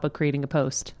on top of creating a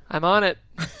post. I'm on it.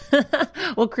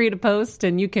 We'll create a post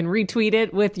and you can retweet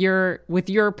it with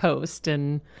your post.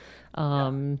 And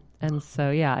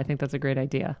so, yeah, I think that's a great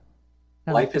idea.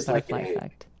 Life is like an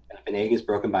egg. If an egg is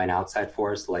broken by an outside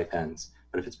force, life ends.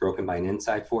 But if it's broken by an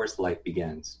inside force, life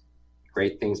begins.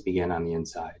 Great things begin on the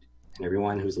inside. And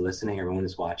everyone who's listening, everyone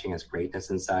who's watching has greatness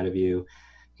inside of you.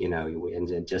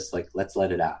 And just let's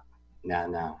let it out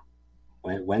now.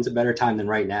 When's a better time than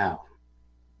right now?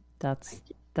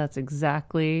 That's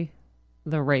exactly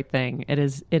the right thing. It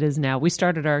is now. We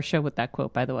started our show with that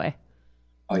quote, by the way.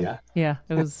 Oh yeah. Yeah,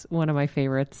 it was one of my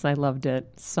favorites. I loved it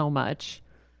so much.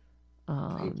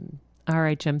 All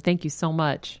right, Jim. Thank you so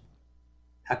much.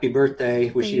 Happy birthday.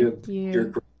 Wish you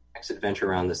your next adventure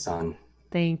around the sun.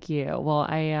 Thank you. Well,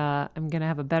 I'm going to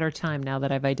have a better time now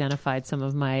that I've identified some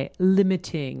of my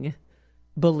limiting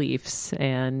beliefs,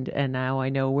 and now I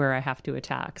know where I have to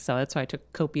attack. So that's why I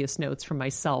took copious notes for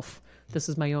myself. This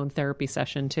is my own therapy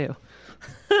session too.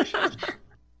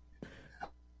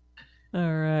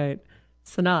 All right.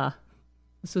 Sanaa,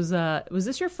 was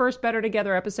this your first Better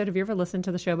Together episode? Have you ever listened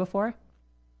to the show before?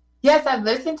 Yes, I've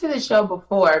listened to the show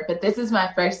before, but this is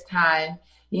my first time,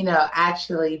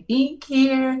 actually being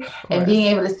here and being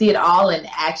able to see it all in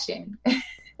action.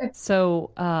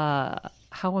 So,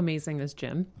 how amazing is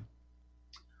Jim?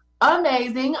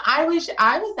 Amazing. I wish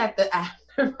I was at the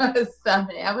AfterBuzz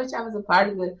Summit. I wish I was a part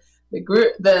of the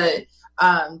group, the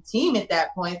team at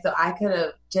that point, so I could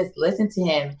have just listened to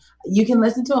him. You can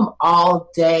listen to him all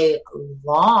day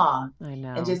long. I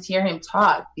know. And just hear him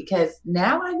talk, because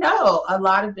now I know a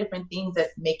lot of different things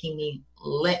that's making me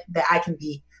that I can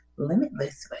be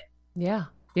limitless with. Yeah.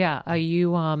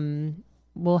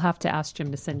 We'll have to ask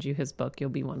Jim to send you his book. You'll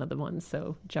be one of the ones.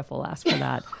 So Jeff will ask for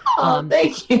that.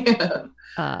 Thank you.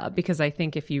 Because I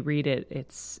think if you read it,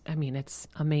 it's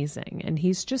amazing. And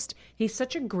he's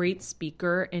such a great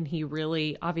speaker. And he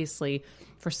really, obviously,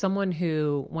 for someone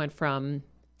who went from,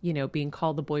 being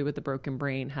called the boy with the broken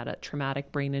brain, had a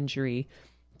traumatic brain injury,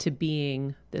 to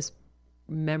being this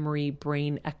memory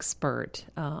brain expert,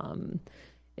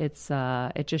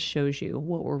 it just shows you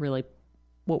what we're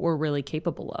really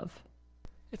capable of.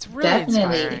 It's really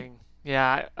inspiring.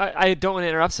 Yeah, I don't want to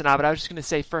interrupt Sanaa, but I was just going to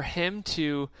say, for him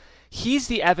he's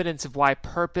the evidence of why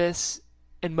purpose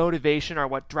and motivation are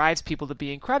what drives people to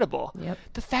be incredible. Yep.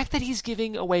 The fact that he's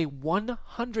giving away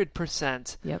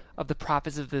 100% of the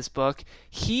profits of this book,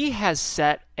 he has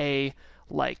set a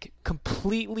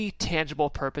completely tangible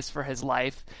purpose for his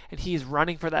life, and he is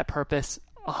running for that purpose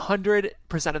 100%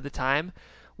 of the time,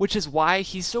 which is why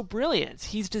he's so brilliant.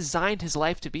 He's designed his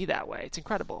life to be that way. It's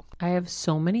incredible. I have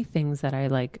so many things that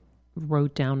I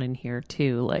wrote down in here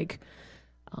too.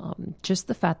 Just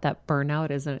the fact that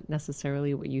burnout isn't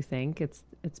necessarily what you think. It's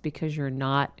because you're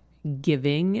not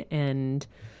giving, and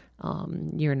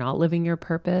you're not living your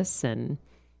purpose, and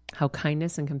how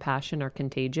kindness and compassion are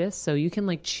contagious. So you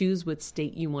can choose what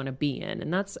state you want to be in.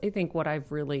 And that's, I think, what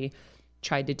I've really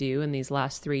tried to do in these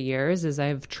last 3 years is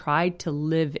I've tried to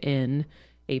live in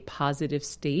a positive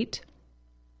state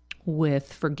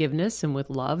with forgiveness and with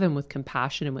love and with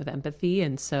compassion and with empathy.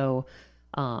 And so,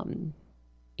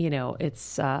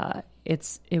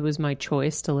 it was my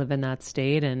choice to live in that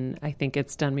state, and I think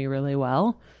it's done me really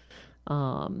well.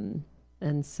 And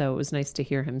so it was nice to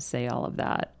hear him say all of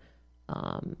that.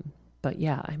 But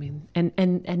yeah,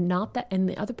 and not that, and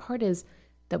the other part is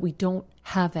that we don't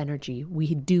have energy.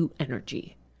 We do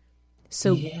energy.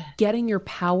 So getting your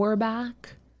power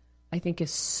back, I think,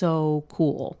 is so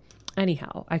cool.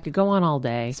 Anyhow, I could go on all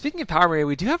day. Speaking of Power, Maria,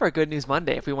 we do have our Good News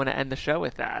Monday if we want to end the show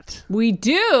with that. We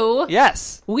do?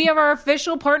 Yes. We have our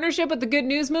official partnership with the Good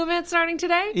News Movement starting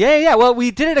today? Yeah. Well,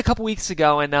 we did it a couple weeks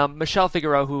ago, and Michelle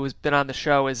Figueroa, who has been on the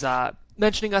show, is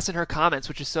mentioning us in her comments,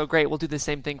 which is so great. We'll do the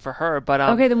same thing for her. But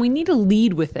okay, then we need to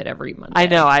lead with it every Monday. I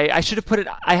know. I should have put it.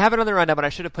 I have it on the rundown, but I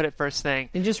should have put it first thing.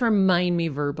 And just remind me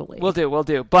verbally. We'll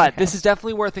do. But this is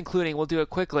definitely worth including. We'll do it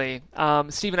quickly.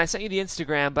 Stephen, I sent you the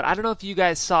Instagram, but I don't know if you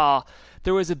guys saw.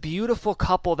 There was a beautiful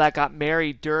couple that got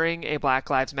married during a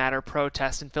Black Lives Matter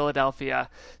protest in Philadelphia.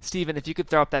 Stephen, if you could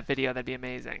throw up that video, that'd be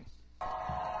amazing.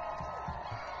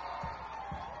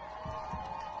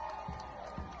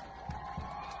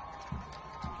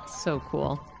 So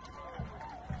cool.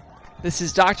 This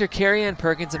is Dr. Carrie Ann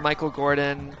Perkins and Michael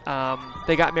Gordon.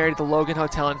 They got married at the Logan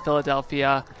Hotel in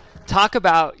Philadelphia. Talk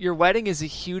about, your wedding is a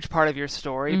huge part of your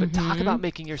story, but talk about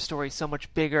making your story so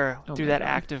much bigger through that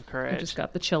act of courage. I just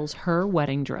got the chills. Her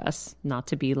wedding dress, not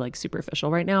to be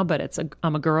superficial right now, but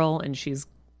I'm a girl and she's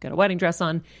got a wedding dress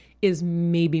on, is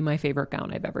maybe my favorite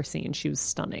gown I've ever seen. She was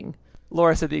stunning.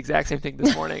 Laura said the exact same thing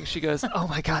this morning. She goes, "Oh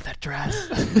my God, that dress."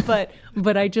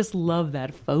 But I just love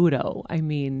that photo.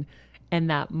 And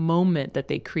that moment that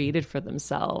they created for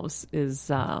themselves is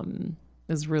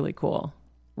really cool,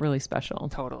 really special.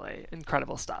 Totally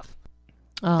incredible stuff.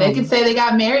 They could say they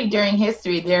got married during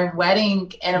history. Their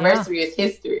wedding anniversary is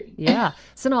history. Yeah.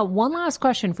 So now, one last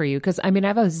question for you, because I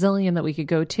have a zillion that we could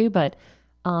go to, but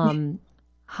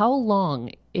how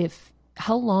long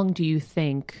do you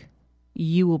think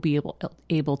you will be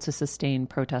able to sustain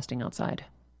protesting outside?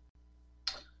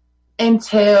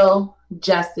 Until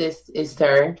justice is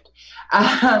served.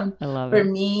 I love it. For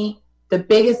me, the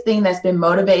biggest thing that's been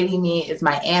motivating me is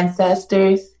my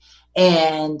ancestors.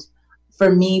 And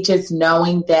for me, just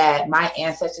knowing that my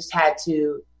ancestors had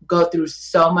to go through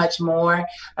so much more,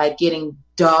 like getting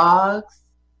dogs,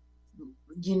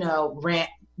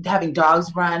 having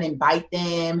dogs run and bite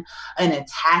them and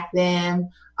attack them,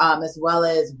 as well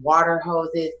as water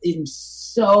hoses and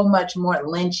so much more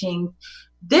lynching.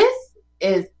 This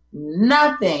is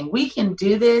nothing. We can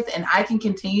do this, and I can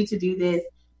continue to do this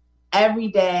every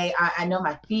day. I know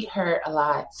my feet hurt a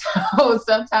lot, so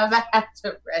sometimes I have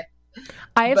to rest.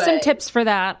 I have some tips for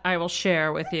that I will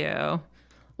share with you.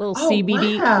 Little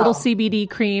CBD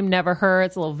cream never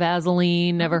hurts. A little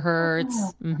Vaseline never hurts.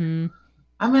 Mm-hmm.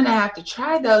 I'm going to have to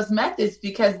try those methods,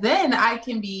 because then I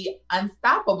can be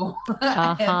unstoppable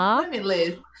and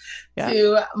limitless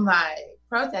to my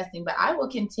protesting. But I will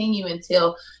continue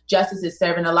until justice is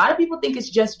served. And a lot of people think it's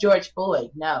just George Floyd.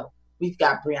 No, we've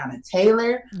got Breonna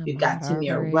Taylor. We've got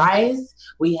Tamir Rice.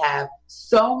 We have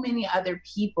so many other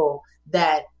people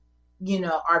that,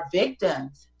 are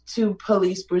victims to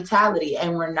police brutality.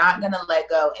 And we're not going to let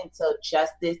go until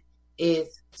justice is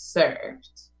served.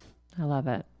 I love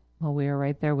it. Well, we are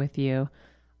right there with you.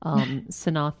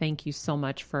 Sanaa, thank you so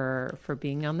much for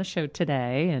being on the show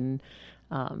today and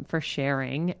for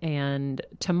sharing. And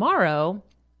tomorrow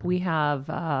we have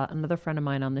another friend of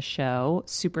mine on the show,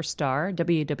 superstar,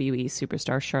 WWE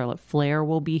superstar Charlotte Flair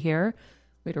will be here.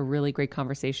 We had a really great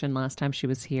conversation last time she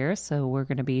was here, so we're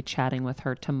going to be chatting with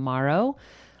her tomorrow.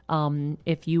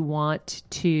 If you want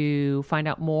to find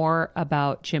out more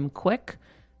about Jim Kwik,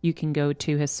 you can go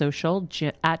to his social,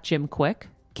 at Jim Kwik,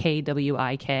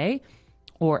 KWIK,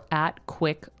 or at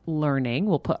Kwik Learning.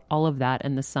 We'll put all of that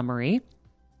in the summary.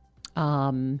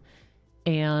 And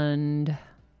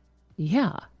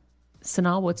yeah,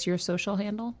 Sanaa, what's your social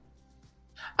handle?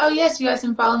 Oh, yes. You guys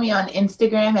can follow me on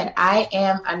Instagram at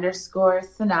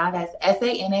IM_Sanaa. That's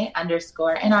SANA_.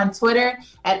 And on Twitter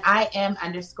at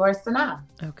IM_Sanaa.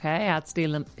 Okay. At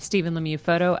Stephen Lemieux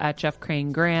Photo, at Jeff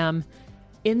Crane Graham.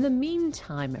 In the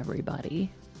meantime, everybody,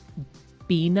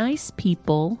 be nice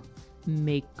people,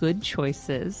 make good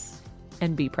choices,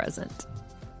 and be present.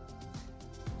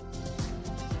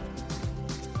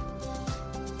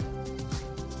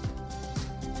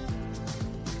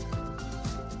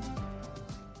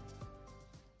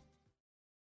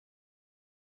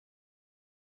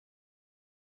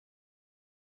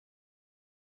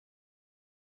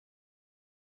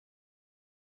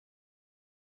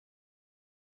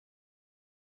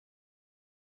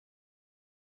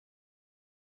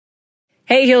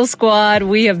 Hey, Heal Squad.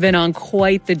 We have been on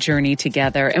quite the journey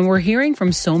together, and we're hearing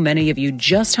from so many of you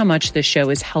just how much this show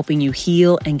is helping you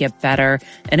heal and get better,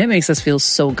 and it makes us feel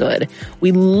so good.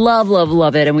 We love, love,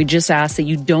 love it, and we just ask that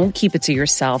you don't keep it to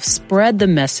yourself. Spread the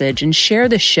message and share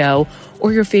the show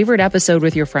or your favorite episode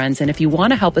with your friends. And if you want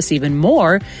to help us even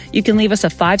more, you can leave us a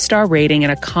 5-star rating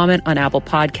and a comment on Apple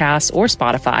Podcasts or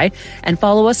Spotify, and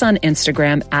follow us on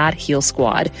Instagram at Heal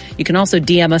Squad. You can also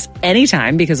DM us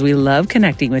anytime because we love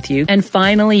connecting with you. And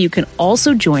finally, you can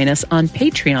also join us on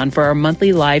Patreon for our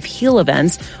monthly live heal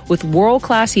events with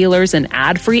world-class healers and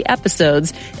ad-free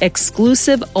episodes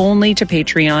exclusive only to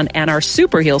Patreon and our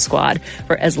Super Heal Squad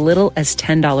for as little as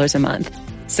 $10 a month.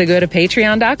 So go to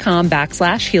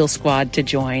patreon.com/Heal Squad to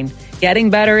join.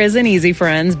 Getting better isn't easy,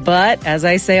 friends, but as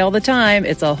I say all the time,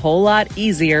 it's a whole lot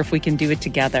easier if we can do it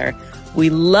together. We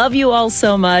love you all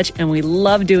so much, and we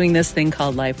love doing this thing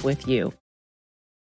called life with you.